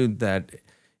knew that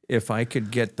if I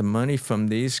could get the money from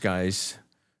these guys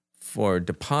for a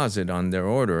deposit on their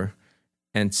order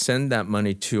and send that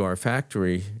money to our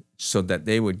factory so that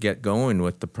they would get going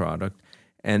with the product,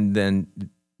 and then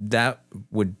that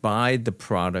would buy the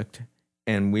product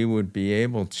and we would be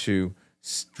able to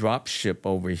drop ship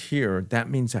over here, that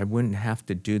means I wouldn't have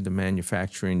to do the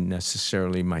manufacturing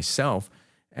necessarily myself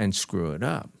and screw it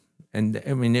up. And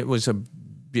I mean, it was a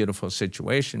beautiful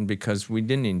situation because we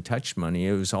didn't even touch money.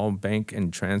 It was all bank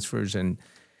and transfers, and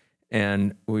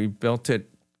we built it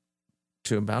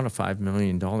to about a $5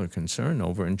 million concern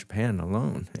over in Japan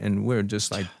alone. And we're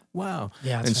just like, wow.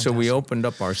 Yeah, and so we opened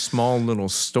up our small little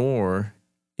store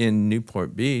in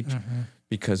Newport Beach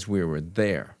because we were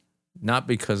there. Not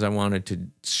because I wanted to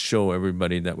show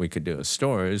everybody that we could do a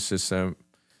store. It's just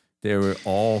they were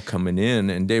all coming in,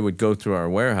 and they would go through our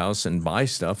warehouse and buy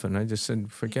stuff. And I just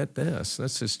said, forget this.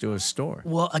 Let's just do a store.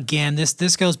 Well, again,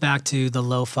 this goes back to the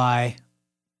lo-fi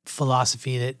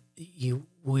philosophy that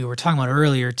we were talking about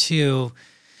earlier too.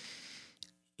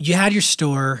 You had your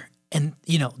store, and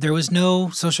there was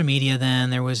no social media then.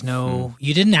 There was no,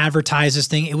 you didn't advertise this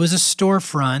thing. It was a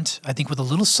storefront, I think, with a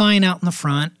little sign out in the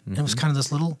front. And it was kind of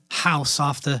this little house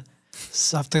off the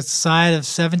side of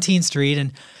 17th Street.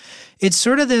 And it's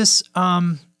sort of this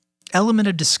element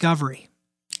of discovery.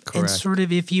 Correct. And sort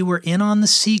of if you were in on the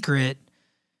secret,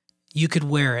 you could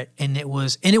wear it. And it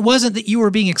wasn't that you were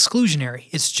being exclusionary.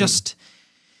 It's just,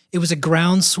 it was a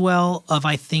groundswell of,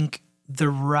 I think,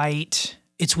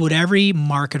 it's what every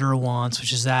marketer wants,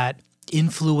 which is that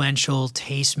influential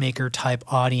tastemaker type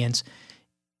audience.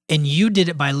 And you did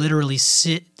it by literally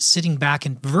sitting back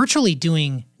and virtually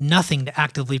doing nothing to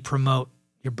actively promote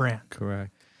your brand.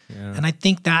 Correct. Yeah. And I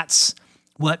think that's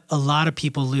what a lot of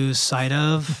people lose sight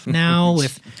of now.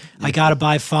 If I got to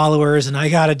buy followers and I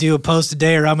got to do a post a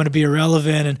day or I'm going to be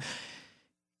irrelevant. And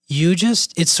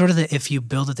it's sort of the, if you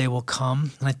build it, they will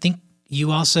come. And I think you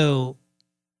had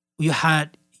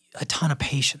a ton of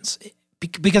patience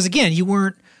because again,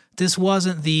 this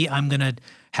wasn't I'm going to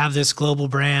have this global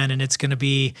brand and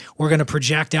we're going to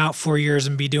project out 4 years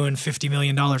and be doing $50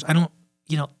 million.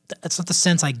 That's not the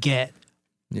sense I get.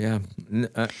 Yeah,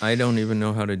 I don't even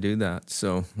know how to do that.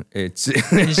 So it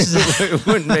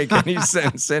wouldn't make any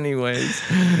sense anyways.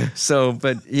 So,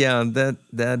 but yeah,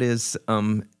 that is,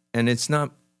 and it's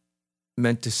not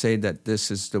meant to say that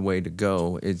this is the way to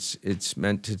go. It's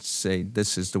meant to say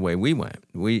this is the way we went.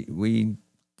 We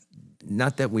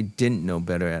not that we didn't know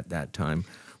better at that time.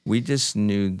 We just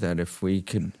knew that if we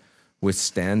could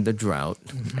withstand the drought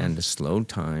and the slow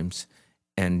times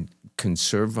and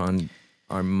conserve on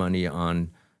our money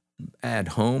at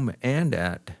home and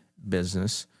at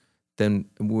business, then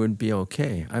we'd be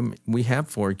okay. We have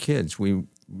 4 kids. We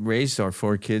raised our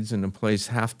 4 kids in a place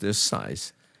half this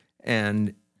size.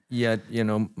 And yet,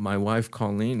 my wife,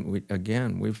 Colleen, we've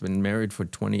been married for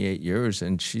 28 years,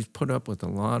 and she's put up with a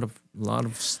lot of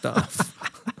stuff.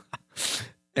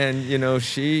 And,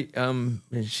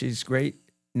 she's great.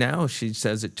 Now she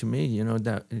says it to me,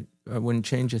 that I wouldn't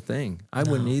change a thing. I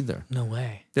wouldn't either. No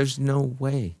way. There's no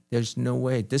way. There's no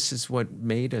way. This is what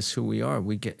made us who we are. I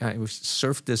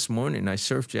surfed this morning. I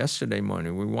surfed yesterday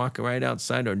morning. We walk right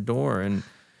outside our door, and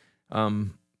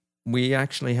we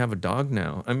actually have a dog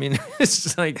now. I mean,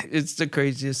 it's the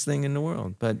craziest thing in the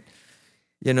world. But,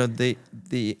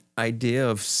 the idea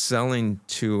of selling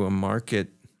to a market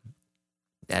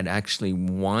that actually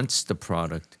wants the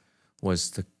product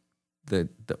was the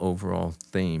overall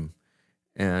theme.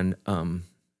 And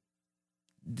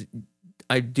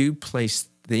I do place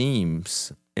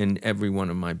themes in every one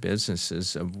of my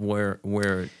businesses of where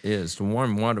it is. The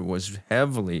warm water was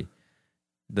heavily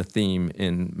the theme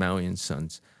in Maui and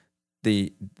Sons.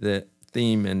 The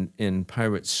theme in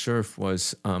Pirate Surf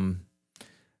was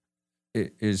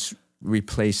is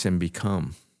replace and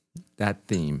become, that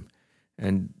theme.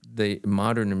 And the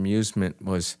modern amusement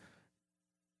was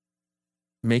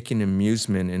making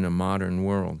amusement in a modern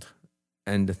world.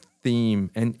 And the theme,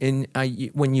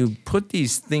 when you put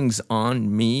these things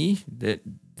on me,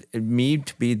 me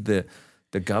to be the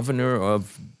governor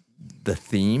of the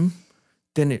theme,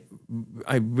 then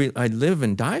I live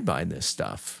and die by this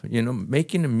stuff.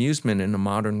 Making amusement in a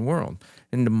modern world,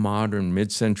 in the modern,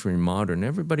 mid-century modern.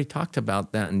 Everybody talked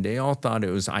about that, and they all thought it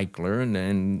was Eichler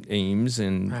and Ames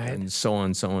and so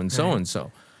on, so on, so on.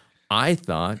 So I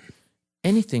thought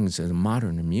anything's a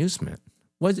modern amusement.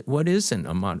 What isn't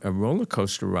a roller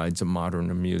coaster ride's a modern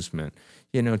amusement?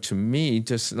 To me,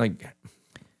 just like.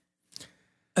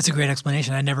 That's a great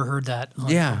explanation. I never heard that on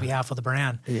behalf of the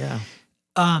brand. Yeah.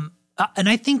 And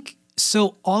I think,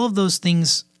 so all of those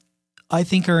things, I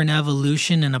think, are an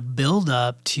evolution and a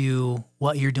build-up to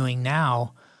what you're doing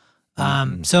now.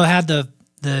 So I had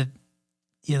the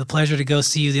pleasure to go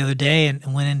see you the other day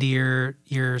and went into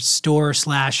your store /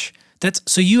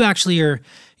 so you actually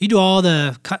you do all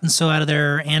the cut and sew out of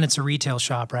there, and it's a retail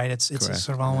shop, right? It's sort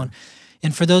of all one.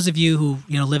 And for those of you who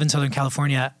live in Southern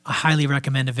California, I highly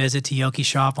recommend a visit to Yoki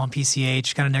Shop on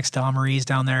PCH, kind of next to Amaris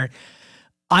down there.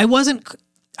 I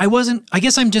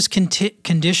guess I'm just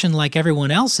conditioned like everyone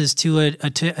else is to a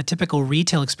typical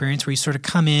retail experience where you sort of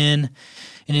come in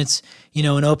and it's,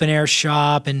 an open air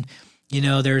shop and,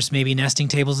 there's maybe nesting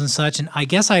tables and such. And I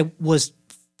guess I was,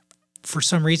 for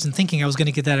some reason, thinking I was going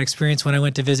to get that experience when I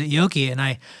went to visit Yoki, and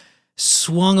I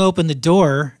swung open the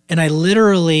door and I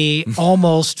literally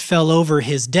almost fell over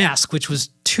his desk, which was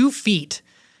 2 feet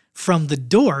from the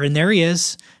door. And there he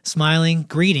is, smiling,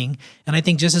 greeting. And I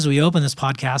think just as we opened this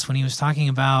podcast, when he was talking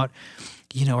about,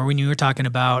 or when you were talking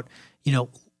about,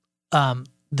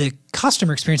 the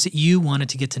customer experience that you wanted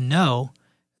to get to know,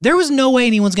 there was no way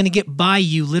anyone's going to get by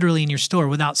you literally in your store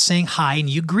without saying hi and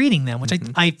you greeting them, which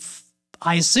I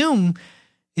assume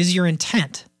is your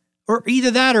intent. Or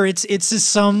either that, or it's just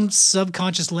some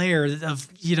subconscious layer of,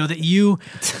 that you...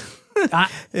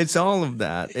 It's all of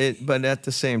that. But at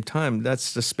the same time,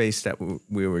 that's the space that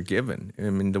we were given.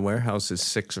 I mean, the warehouse is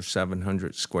 600 or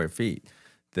 700 square feet.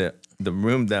 The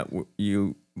room that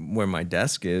where my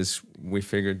desk is, we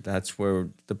figured that's where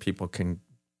the people can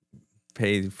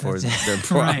pay for their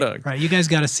product. Right. You guys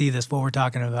got to see this, what we're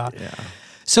talking about. Yeah.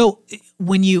 So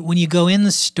when you go in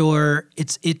the store,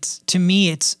 it's to me,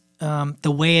 it's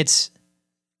the way it's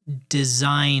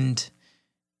designed.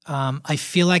 I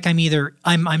feel like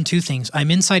I'm two things.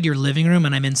 I'm inside your living room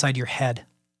and I'm inside your head.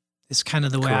 It's kind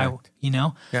of the way Correct.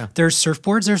 Yeah. There's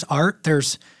surfboards, there's art,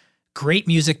 there's great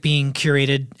music being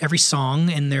curated every song,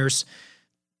 and there's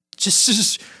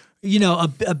just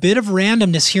a bit of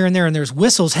randomness here and there, and there's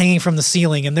whistles hanging from the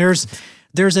ceiling, and there's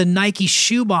a Nike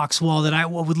shoebox wall that I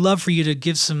would love for you to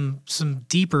give some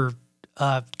deeper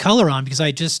color on, because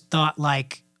I just thought,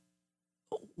 like,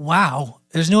 wow,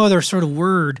 there's no other sort of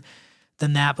word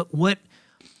than that. But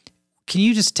can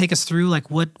you just take us through, like,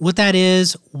 what that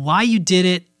is, why you did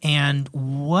it, and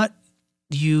what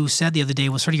you said the other day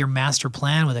was sort of your master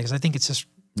plan with it? Because I think it's just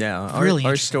really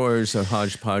our store is a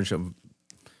hodgepodge of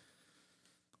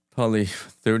probably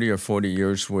 30 or 40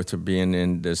 years worth of being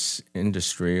in this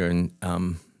industry, and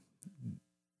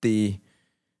the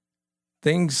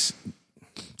things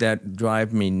that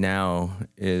drive me now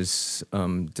is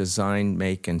design,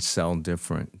 make, and sell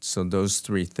different. So those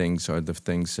 3 things are the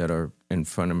things that are in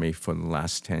front of me for the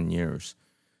last 10 years.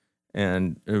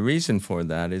 And the reason for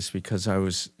that is because I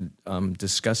was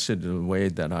disgusted the way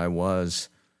that I was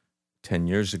 10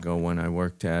 years ago when I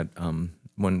worked at,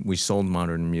 when we sold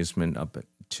Modern Amusement up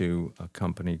to a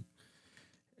company.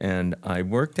 And I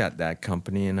worked at that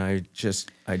company, and I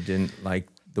didn't like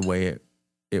the way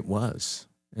it was.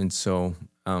 And so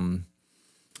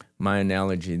my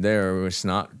analogy there was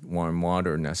not warm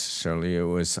water necessarily. It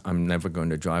was, I'm never going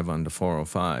to drive on the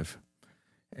 405.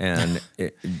 And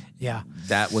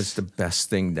that was the best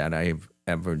thing that I've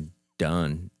ever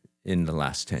done in the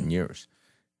last 10 years.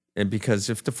 And because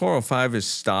if the 405 is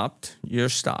stopped, you're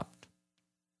stopped.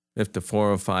 If the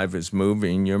 405 is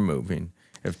moving, you're moving.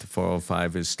 If the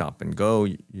 405 is stop and go,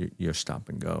 you're stop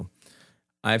and go.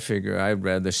 I figure I'd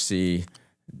rather see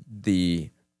the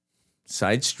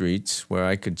side streets where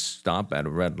I could stop at a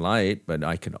red light, but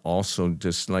I could also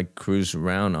just like cruise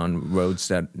around on roads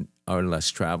that are less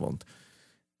traveled.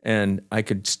 And I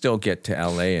could still get to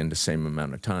LA in the same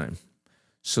amount of time.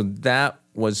 So that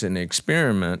was an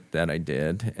experiment that I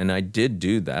did, and I did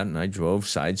do that, and I drove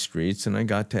side streets, and I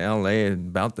got to LA at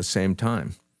about the same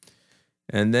time.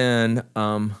 And then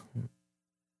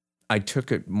I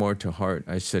took it more to heart.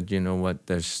 I said, you know what,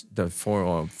 there's the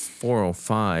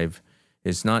 405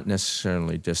 is not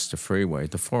necessarily just a freeway.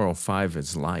 The 405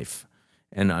 is life.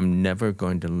 And I'm never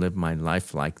going to live my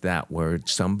life like that, where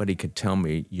somebody could tell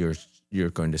me you're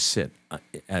going to sit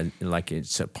like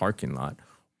it's a parking lot,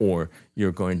 or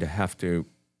you're going to have to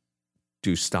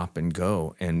do stop and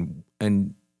go. And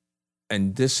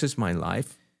this is my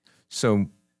life. So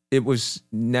it was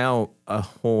now a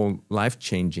whole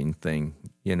life-changing thing,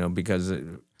 you know, because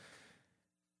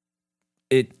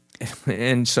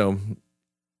and so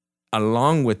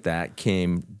along with that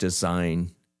came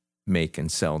design, make, and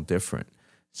sell different.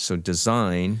 So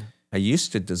design, I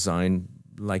used to design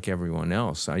like everyone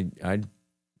else. I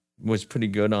was pretty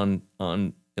good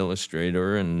on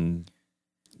Illustrator and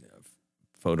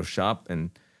Photoshop,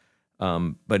 and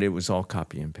but it was all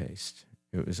copy and paste.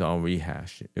 It was all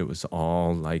rehash. It was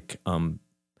all like,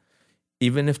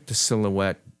 even if the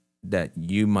silhouette that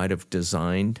you might have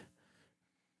designed,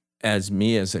 as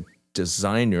a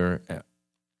designer,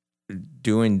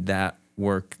 doing that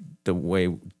work the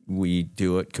way we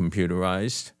do it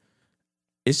computerized,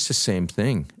 it's the same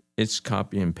thing. It's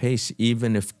copy and paste.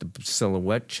 Even if the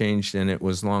silhouette changed and it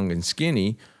was long and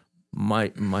skinny, my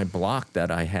block that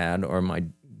I had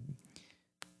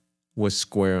was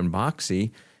square and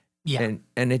boxy. Yeah.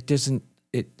 And it doesn't,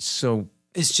 so.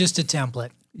 It's just a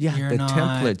template. Yeah,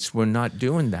 templates, we're not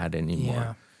doing that anymore.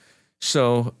 Yeah.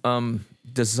 So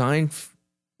design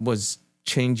was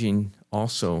changing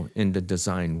also in the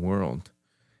design world.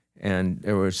 And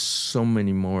there were so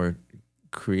many more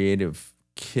creative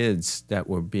kids that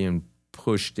were being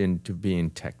pushed into being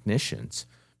technicians,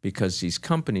 because these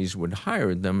companies would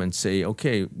hire them and say,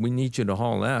 okay, we need you to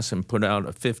haul ass and put out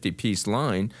a 50-piece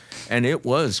line. And it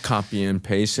was copy and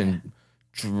paste and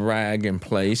drag and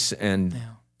place and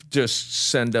just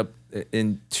send up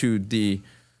into the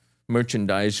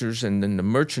merchandisers. And then the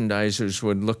merchandisers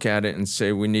would look at it and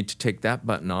say, we need to take that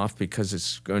button off because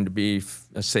it's going to be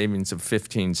a savings of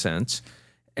 15 cents.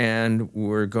 And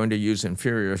we're going to use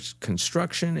inferior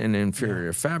construction and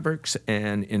inferior fabrics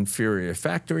and inferior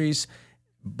factories,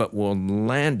 but we'll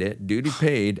land it duty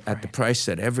paid at the price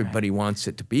that everybody wants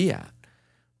it to be at.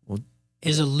 Well,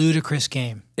 it's a ludicrous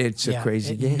game. It's a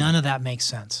crazy game. None of that makes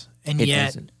sense. And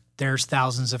yet there's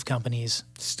thousands of companies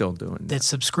still doing that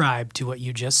subscribe to what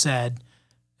you just said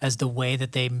as the way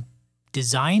that they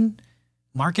design,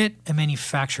 market, and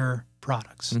manufacture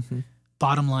products. Mm-hmm.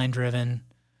 Bottom line driven,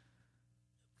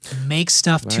 make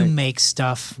stuff to make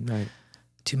stuff,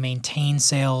 to maintain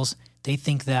sales. They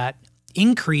think that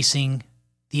increasing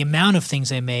the amount of things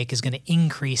they make is going to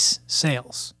increase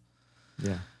sales.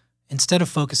 Yeah. Instead of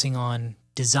focusing on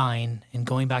design and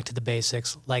going back to the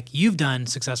basics like you've done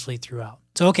successfully throughout.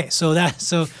 So I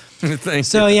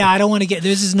don't want to get,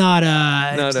 this is not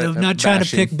not trying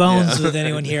to pick bones with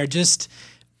anyone here, just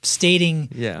stating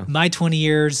my 20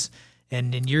 years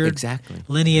and in your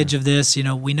lineage of this, you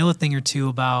know, we know a thing or two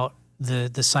about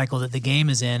the cycle that the game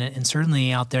is in, and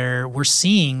certainly out there we're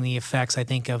seeing the effects, I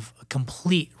think, of a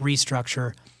complete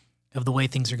restructure of the way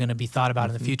things are going to be thought about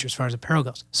in the future as far as apparel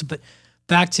goes. So, but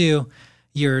back to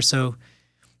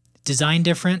design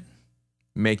different,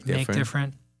 make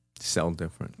different, sell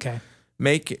different. Okay.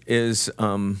 Make is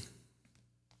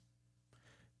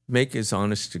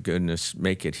honest to goodness,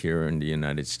 make it here in the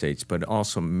United States, but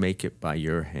also make it by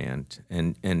your hand,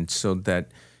 and so that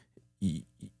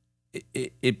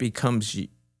it becomes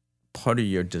part of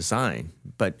your design.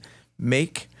 But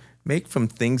make from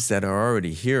things that are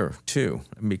already here too,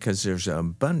 because there's an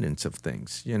abundance of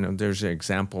things. You know, there's an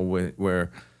example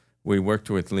where we worked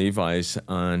with Levi's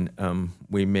on,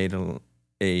 we made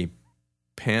a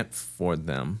pant for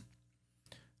them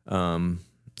out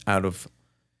of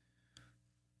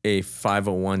a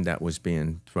 501 that was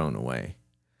being thrown away.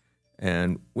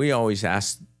 And we always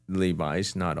asked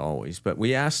Levi's, not always, but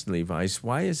we asked Levi's,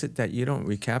 why is it that you don't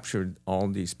recapture all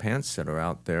these pants that are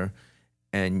out there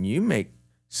and you make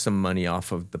some money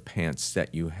off of the pants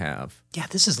that you have? Yeah,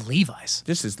 this is Levi's.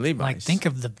 Like, think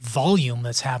of the volume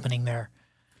that's happening there.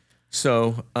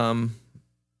 So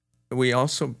we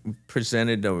also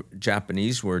presented a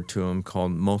Japanese word to them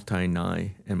called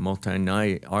multi-nai. And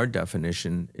multi-nai, our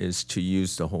definition is to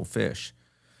use the whole fish.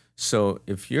 So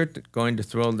if you're going to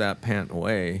throw that pant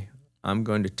away, I'm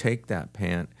going to take that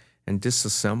pant and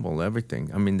disassemble everything.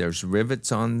 I mean, there's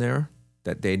rivets on there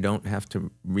that they don't have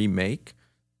to remake.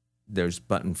 There's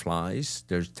button flies.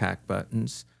 There's tack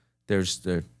buttons. There's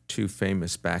the two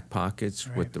famous back pockets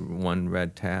with the one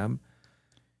red tab.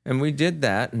 And we did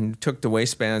that and took the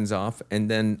waistbands off. And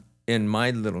then in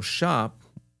my little shop,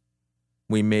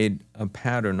 we made a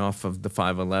pattern off of the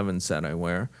 511s that I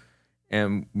wear.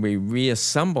 And we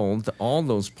reassembled all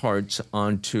those parts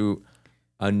onto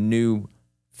a new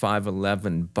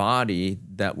 511 body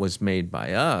that was made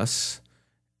by us,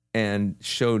 and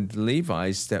showed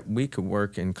Levi's that we could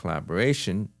work in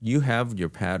collaboration. You have your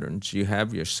patterns, you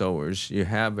have your sewers, you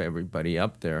have everybody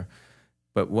up there.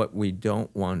 But what we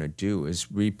don't want to do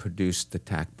is reproduce the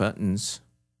tack buttons,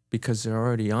 because they're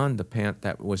already on the pant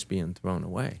that was being thrown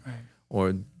away, Right.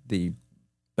 or the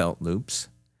belt loops.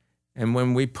 And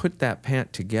when we put that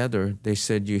pant together, they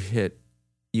said you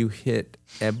hit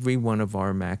every one of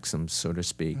our maxims, so to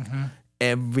speak. Mm-hmm.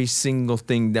 Every single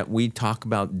thing that we talk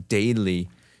about daily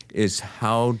is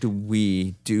how do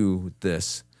we do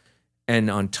this?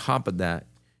 And on top of that,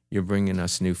 you're bringing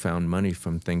us newfound money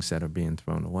from things that are being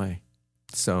thrown away.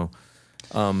 So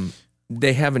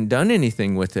they haven't done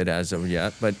anything with it as of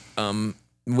yet, but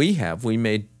we have. We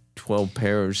made 12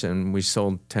 pairs and we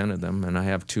sold 10 of them, and I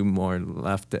have 2 more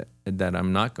left that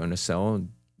I'm not going to sell,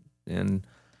 and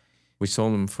we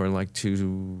sold them for like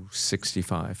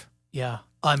 $265. Yeah.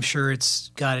 I'm sure it's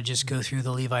got to just go through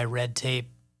the Levi red tape,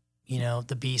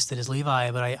 the beast that is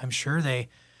Levi, but I'm sure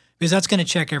because that's going to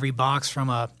check every box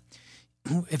from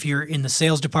if you're in the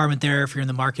sales department there, if you're in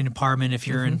the marketing department, if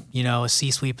you're in, a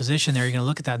C-suite position there, you're going to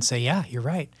look at that and say, yeah, you're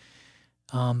right.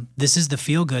 This is the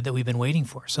feel good that we've been waiting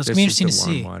for. So it's going to be interesting to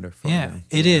see.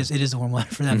 It is. It is the warm water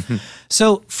for them.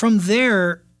 So from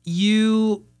there,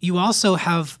 you also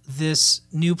have this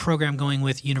new program going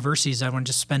with universities I want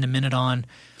to just spend a minute on.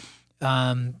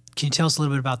 Can you tell us a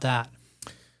little bit about that?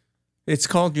 It's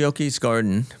called Yoki's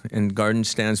Garden, and garden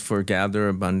stands for gather,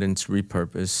 abundance,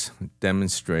 repurpose,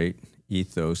 demonstrate,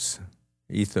 ethos.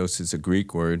 Ethos is a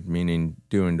Greek word meaning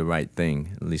doing the right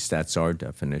thing. At least that's our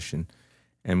definition.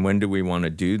 And when do we want to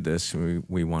do this?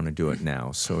 We want to do it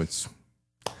now.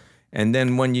 And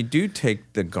then when you do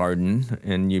take the garden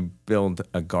and you build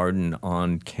a garden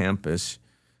on campus,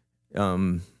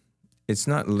 it's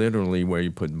not literally where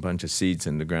you put a bunch of seeds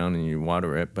in the ground and you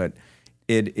water it, but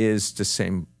it is the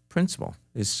same principle.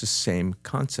 It's the same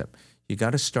concept. You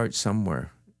got to start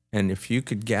somewhere. And if you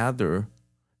could gather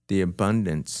the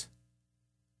abundance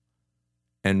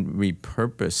and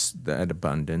repurpose that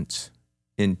abundance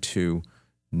into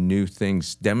new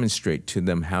things, demonstrate to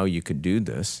them how you could do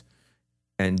this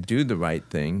and do the right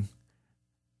thing,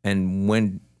 and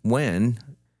when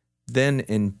then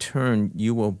in turn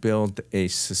you will build a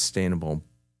sustainable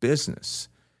business.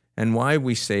 And why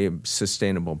we say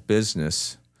sustainable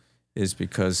business is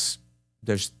because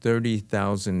there's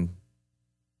 30,000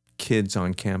 kids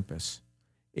on campus,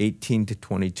 18 to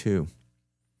 22.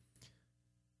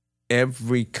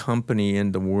 Every company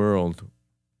in the world,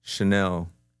 Chanel,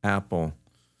 Apple,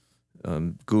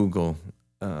 Google,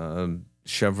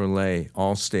 Chevrolet,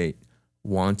 Allstate,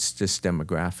 wants this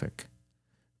demographic.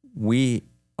 We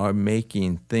are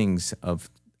making things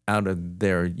out of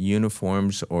their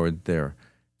uniforms or their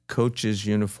coaches'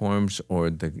 uniforms or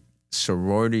the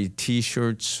sorority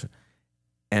T-shirts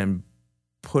and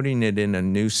putting it in a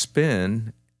new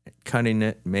spin, cutting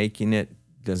it, making it,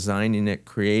 designing it,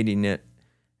 creating it,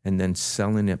 and then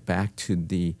selling it back to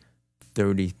the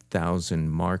 30,000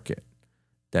 market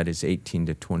that is 18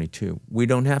 to 22. We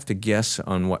don't have to guess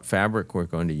on what fabric we're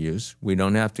going to use. We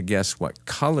don't have to guess what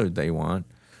color they want.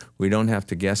 We don't have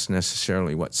to guess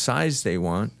necessarily what size they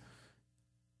want.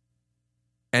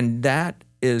 And that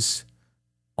is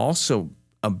also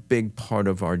a big part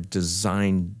of our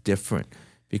design different,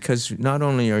 because not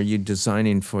only are you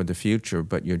designing for the future,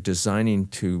 but you're designing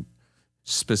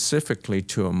specifically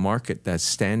to a market that's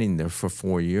standing there for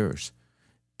 4 years.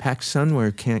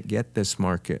 PacSunwear can't get this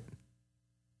market.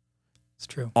 It's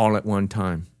true. All at one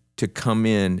time. To come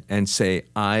in and say,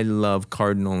 I love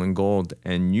cardinal and gold,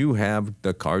 and you have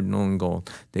the cardinal and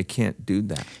gold. They can't do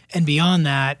that. And beyond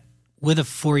that, with a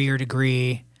 4-year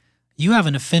degree, you have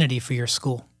an affinity for your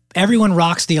school. Everyone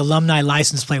rocks the alumni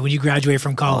license plate when you graduate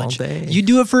from college. All day. You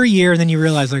do it for a year, and then you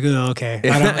realize, like, oh, okay,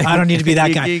 I don't need to be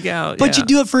that guy. Geek out, but you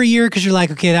do it for a year because you're like,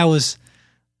 okay,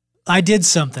 I did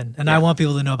something, and I want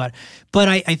people to know about it. But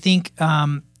I think,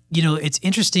 it's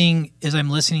interesting as I'm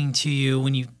listening to you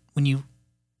when you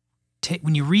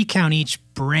recount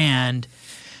each brand.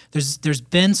 There's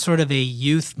been sort of a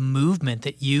youth movement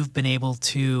that you've been able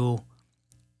to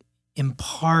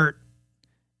impart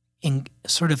and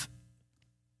sort of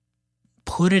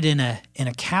put it in a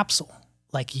capsule.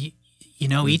 Like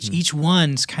each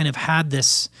one's kind of had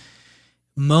this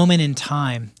moment in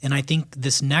time, and I think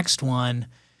this next one,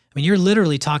 I mean, you're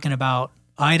literally talking about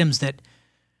items that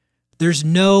there's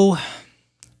no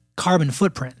carbon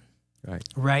footprint, Right.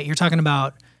 right? You're talking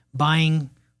about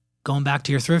going back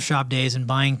to your thrift shop days and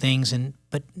buying things,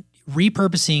 but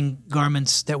repurposing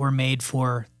garments that were made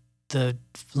for the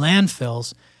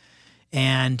landfills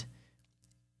and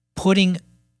putting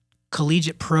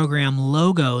collegiate program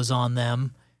logos on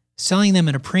them, selling them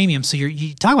at a premium. So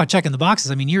you talk about checking the boxes.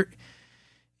 I mean,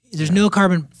 there's no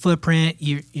carbon footprint.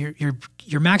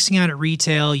 You're maxing out at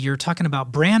retail. You're talking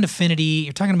about brand affinity.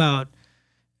 You're talking about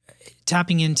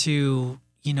tapping into,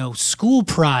 school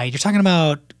pride. You're talking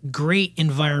about great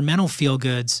environmental feel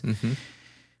goods. Mm-hmm.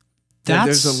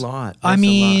 There's a lot.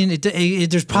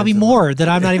 There's probably more that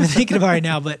I'm not even thinking about right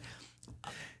now, but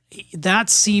that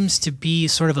seems to be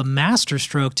sort of a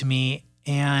masterstroke to me,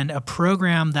 and a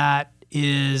program that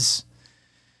is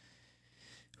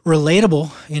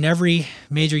relatable in every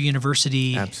major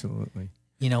university. Absolutely.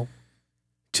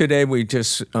 Today we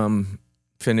just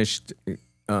finished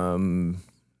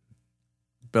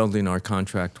building our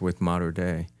contract with Mater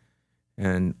Dei,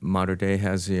 and Mater Dei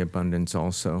has the Abundance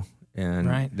also,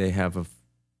 and they have a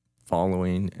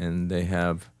following, and they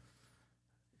have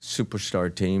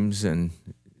superstar teams and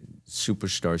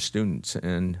superstar students,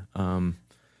 and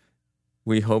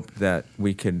we hope that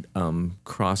we could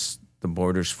cross the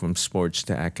borders from sports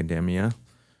to academia,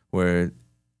 where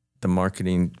the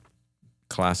marketing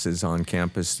classes on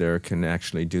campus there can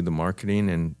actually do the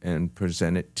marketing and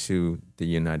present it to the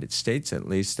United States, at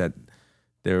least, that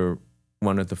they're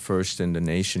one of the first in the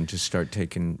nation to start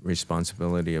taking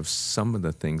responsibility of some of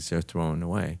the things they're throwing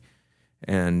away.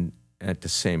 And at the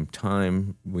same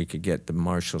time, we could get the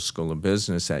Marshall School of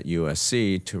Business at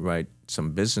USC to write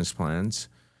some business plans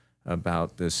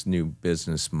about this new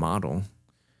business model.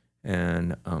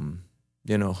 And,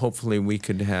 hopefully we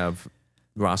could have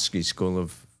Roski School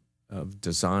of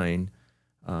Design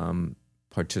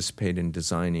participate in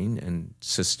designing, and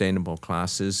sustainable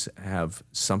classes have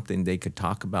something they could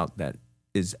talk about that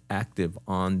is active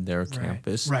on their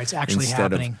campus. Right, it's actually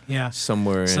happening.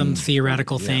 Somewhere some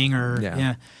theoretical thing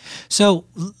So,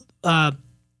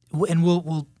 and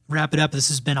we'll wrap it up. This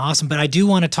has been awesome, but I do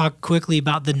want to talk quickly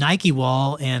about the Nike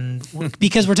wall, and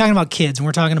because we're talking about kids and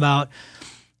we're talking about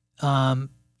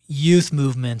youth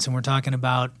movements, and we're talking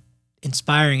about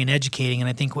inspiring and educating. And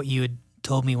I think what you had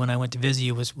told me when I went to visit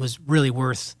you was really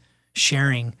worth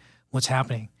sharing what's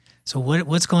happening. So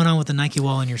what's going on with the Nike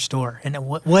wall in your store, and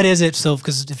what is it? So,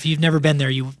 because if you've never been there,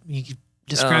 you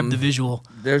describe the visual.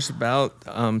 There's about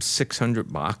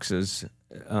 600 boxes.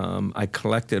 I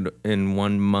collected in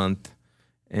 1 month,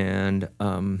 and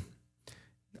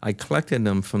I collected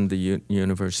them from the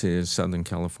University of Southern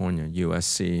California,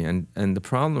 USC. And the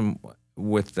problem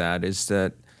with that is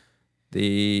that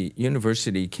the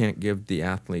university can't give the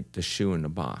athlete the shoe in the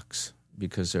box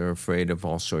because they're afraid of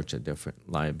all sorts of different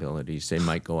liabilities. They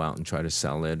might go out and try to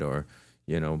sell it, or,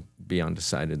 be on the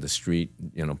side of the street,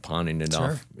 pawning it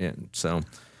off. And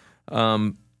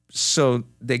so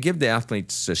they give the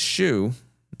athletes the shoe,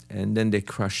 and then they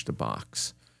crush the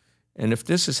box. And if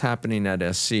this is happening at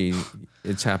SC,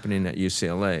 it's happening at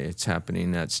UCLA, it's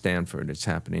happening at Stanford, it's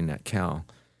happening at Cal.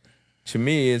 To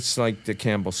me, it's like the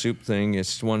Campbell Soup thing.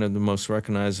 It's one of the most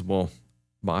recognizable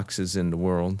boxes in the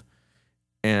world.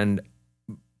 And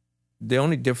the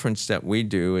only difference that we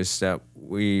do is that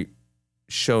we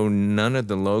show none of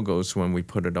the logos when we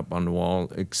put it up on the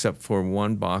wall, except for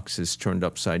one box is turned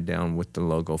upside down with the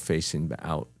logo facing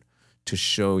out, to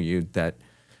show you that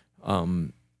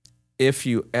if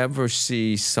you ever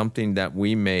see something that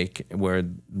we make where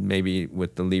maybe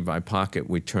with the Levi pocket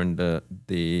we turn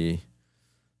the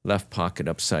left pocket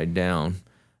upside down,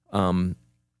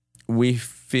 we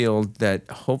feel that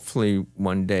hopefully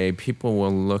one day people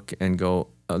will look and go,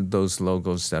 those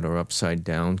logos that are upside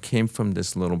down came from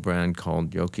this little brand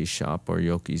called Yoki's Shop or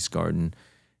Yoki's Garden.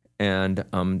 And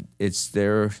it's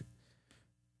their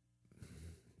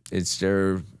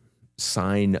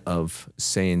sign of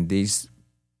saying these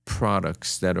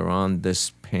products that are on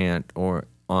this pant or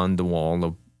on the wall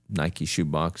of Nike shoe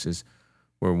boxes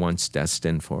were once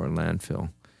destined for a landfill.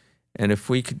 And if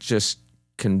we could just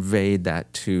convey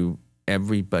that to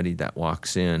everybody that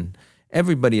walks in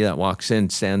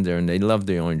stand there and they love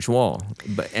the orange wall,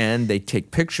 and they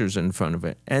take pictures in front of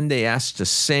it, and they ask the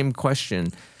same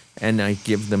question, and I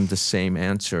give them the same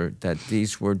answer, that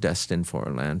these were destined for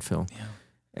a landfill. Yeah.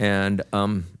 And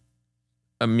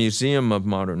a museum of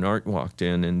modern art walked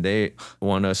in, and they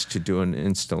want us to do an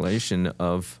installation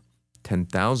of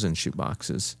 10,000 shoe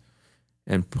boxes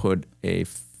and put a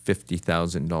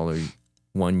 $50,000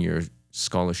 one-year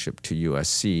scholarship to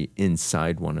USC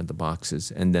inside one of the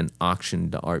boxes, and then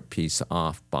auction the art piece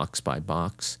off box by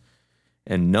box.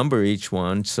 and number each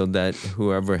one so that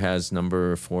whoever has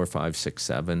number 4, 5, 6,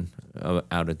 7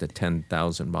 out of the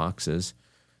 10,000 boxes,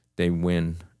 they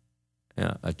win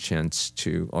a chance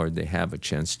to, or they have a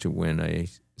chance to win a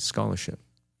scholarship.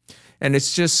 And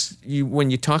it's just,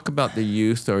 when you talk about the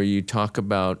youth or you talk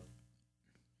about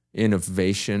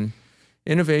innovation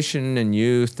and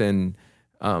youth, and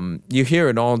you hear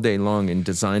it all day long in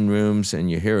design rooms, and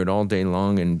you hear it all day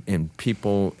long in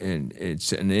people, and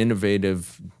it's an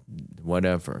innovative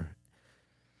whatever.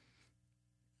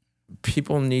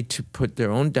 People need to put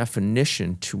their own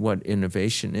definition to what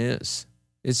innovation is.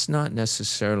 It's not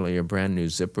necessarily a brand new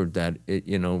zipper that it,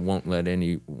 won't let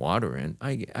any water in.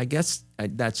 I guess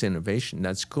that's innovation.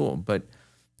 That's cool. But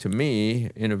to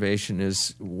me, innovation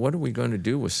is, what are we going to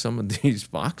do with some of these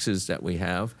boxes that we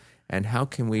have, and how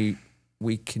can we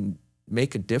can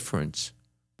make a difference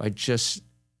by just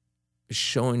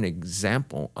showing an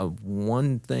example of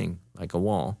one thing, like a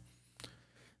wall.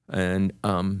 And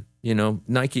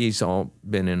Nike's all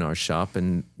been in our shop,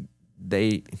 and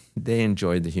they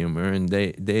enjoy the humor, and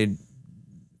they're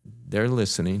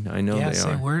listening. I know they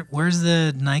are. Where's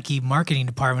the Nike marketing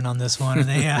department on this one? Are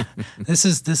they, this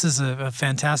is a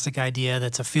fantastic idea.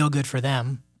 That's a feel good for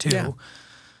them too, Yeah.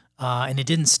 And it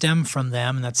didn't stem from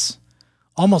them, and that's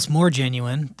almost more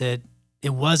genuine. That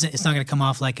it's not going to come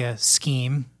off like a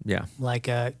scheme. Yeah.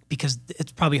 Because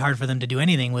it's probably hard for them to do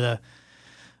anything with a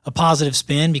positive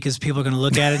spin, because people are going to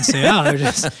look at it and say, oh,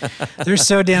 they're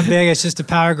so damn big. It's just a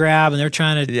power grab, and they're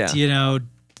trying to,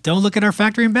 don't look at our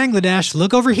factory in Bangladesh.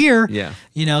 Look over here. Yeah.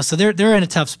 So they're in a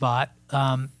tough spot.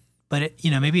 But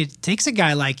maybe it takes a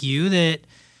guy like you that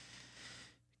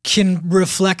can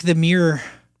reflect the mirror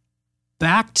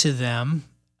back to them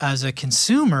as a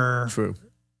consumer. True.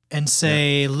 And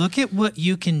say, look at what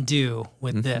you can do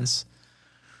with this.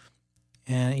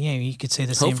 And you could say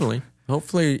the same.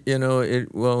 Hopefully,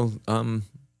 it will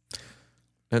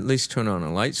at least turn on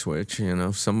a light switch.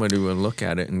 Somebody will look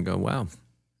at it and go, wow,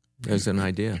 there's an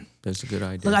idea. There's a good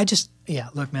idea.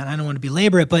 Look, man, I don't want to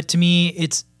belabor it, but to me,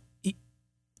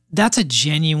 that's a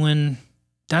genuine,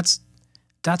 that's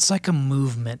like a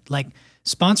movement. Like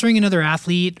sponsoring another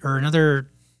athlete or another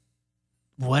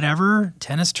whatever,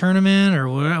 tennis tournament or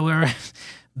whatever,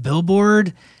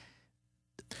 billboard,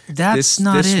 this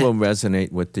will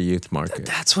resonate with the youth market.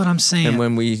 That's what I'm saying. And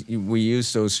when we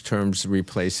use those terms,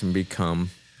 replace and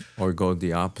become, or go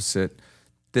the opposite,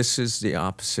 this is the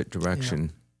opposite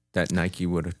direction that Nike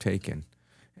would have taken.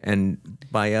 And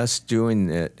by us doing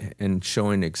it and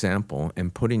showing example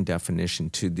and putting definition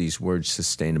to these words,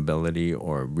 sustainability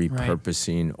or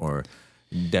repurposing or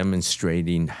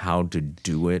demonstrating how to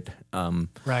do it, then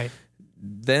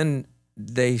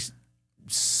they,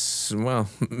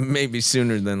 maybe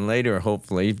sooner than later,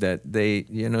 hopefully, that they,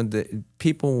 the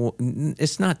people,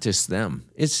 it's not just them,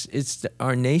 it's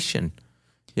our nation.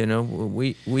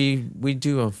 We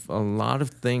do a lot of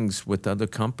things with other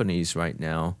companies right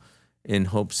now in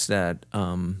hopes that,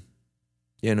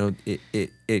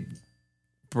 it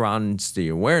broadens the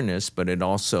awareness, but it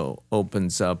also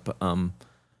opens up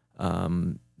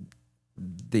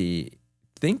the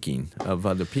thinking of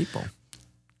other people,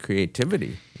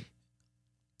 creativity.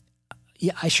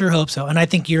 Yeah, I sure hope so. And I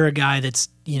think you're a guy that's,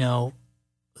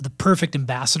 the perfect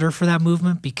ambassador for that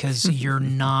movement, because you're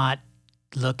not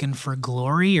looking for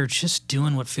glory. You're just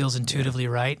doing what feels intuitively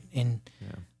right, and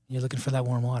you're looking for that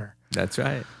warm water. That's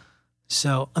right.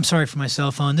 So I'm sorry for my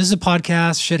cell phone. This is a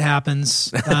podcast. Shit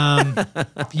happens.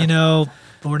 But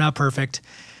we're not perfect.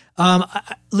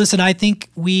 Listen, I think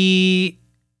we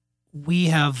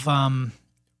have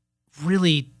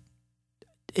really,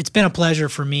 it's been a pleasure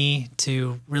for me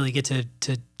to really get to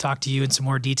talk to you in some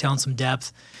more detail and some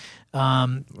depth.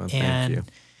 Thank you.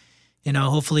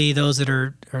 Hopefully those that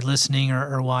are listening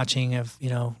or watching have,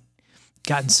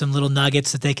 gotten some little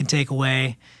nuggets that they can take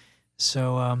away.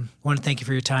 So I want to thank you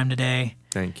for your time today.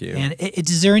 Thank you. And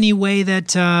is there any way that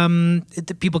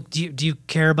the people, do you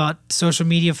care about social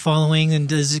media following,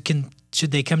 and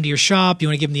should they come to your shop? You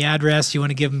want to give them the address? You want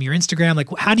to give them your Instagram?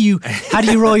 Like, how do you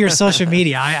roll your social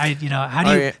media? How do you?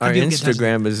 Our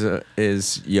Instagram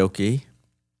is Yoki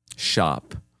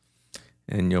Shop,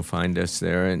 and you'll find us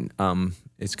there. And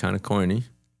it's kind of corny,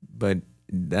 but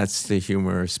that's the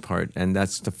humorous part, and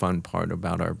that's the fun part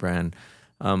about our brand.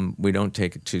 We don't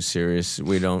take it too serious.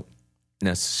 We don't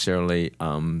necessarily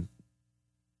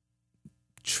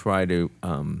try to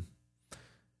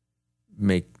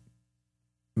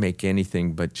make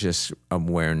anything but just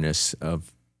awareness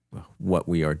of what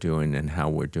we are doing and how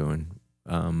we're doing.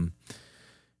 And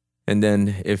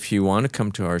then if you want to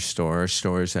come to our store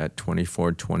is at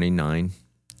 2429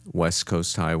 West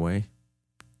Coast Highway,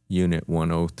 Unit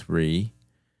 103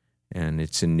 and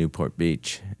it's in Newport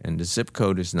Beach, and the zip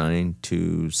code is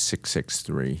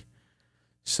 92663.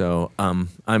 So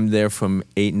I'm there from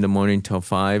 8 in the morning till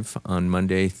 5 on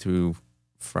Monday through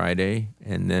Friday,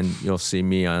 and then you'll see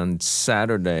me on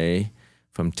Saturday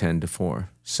from 10 to 4.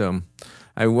 So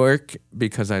I work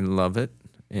because I love it,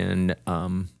 and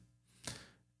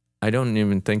I don't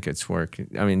even think it's work.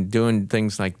 I mean, doing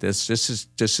things like this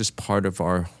is part of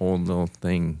our whole little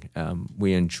thing.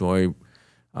 We enjoy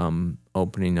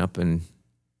opening up and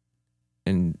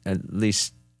at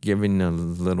least giving a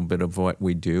little bit of what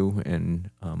we do, and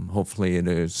hopefully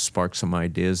it sparks some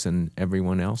ideas in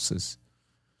everyone else's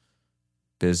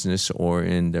business or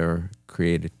in their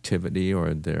creativity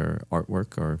or their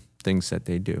artwork or things that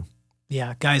they do.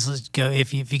 Yeah, guys, let's go.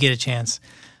 If you get a chance,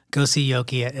 go see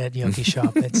Yoki at Yoki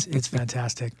Shop. It's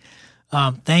fantastic.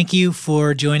 Thank you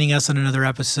for joining us on another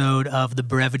episode of the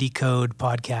Brevity Code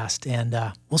podcast,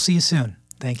 and we'll see you soon.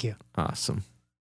 Thank you. Awesome.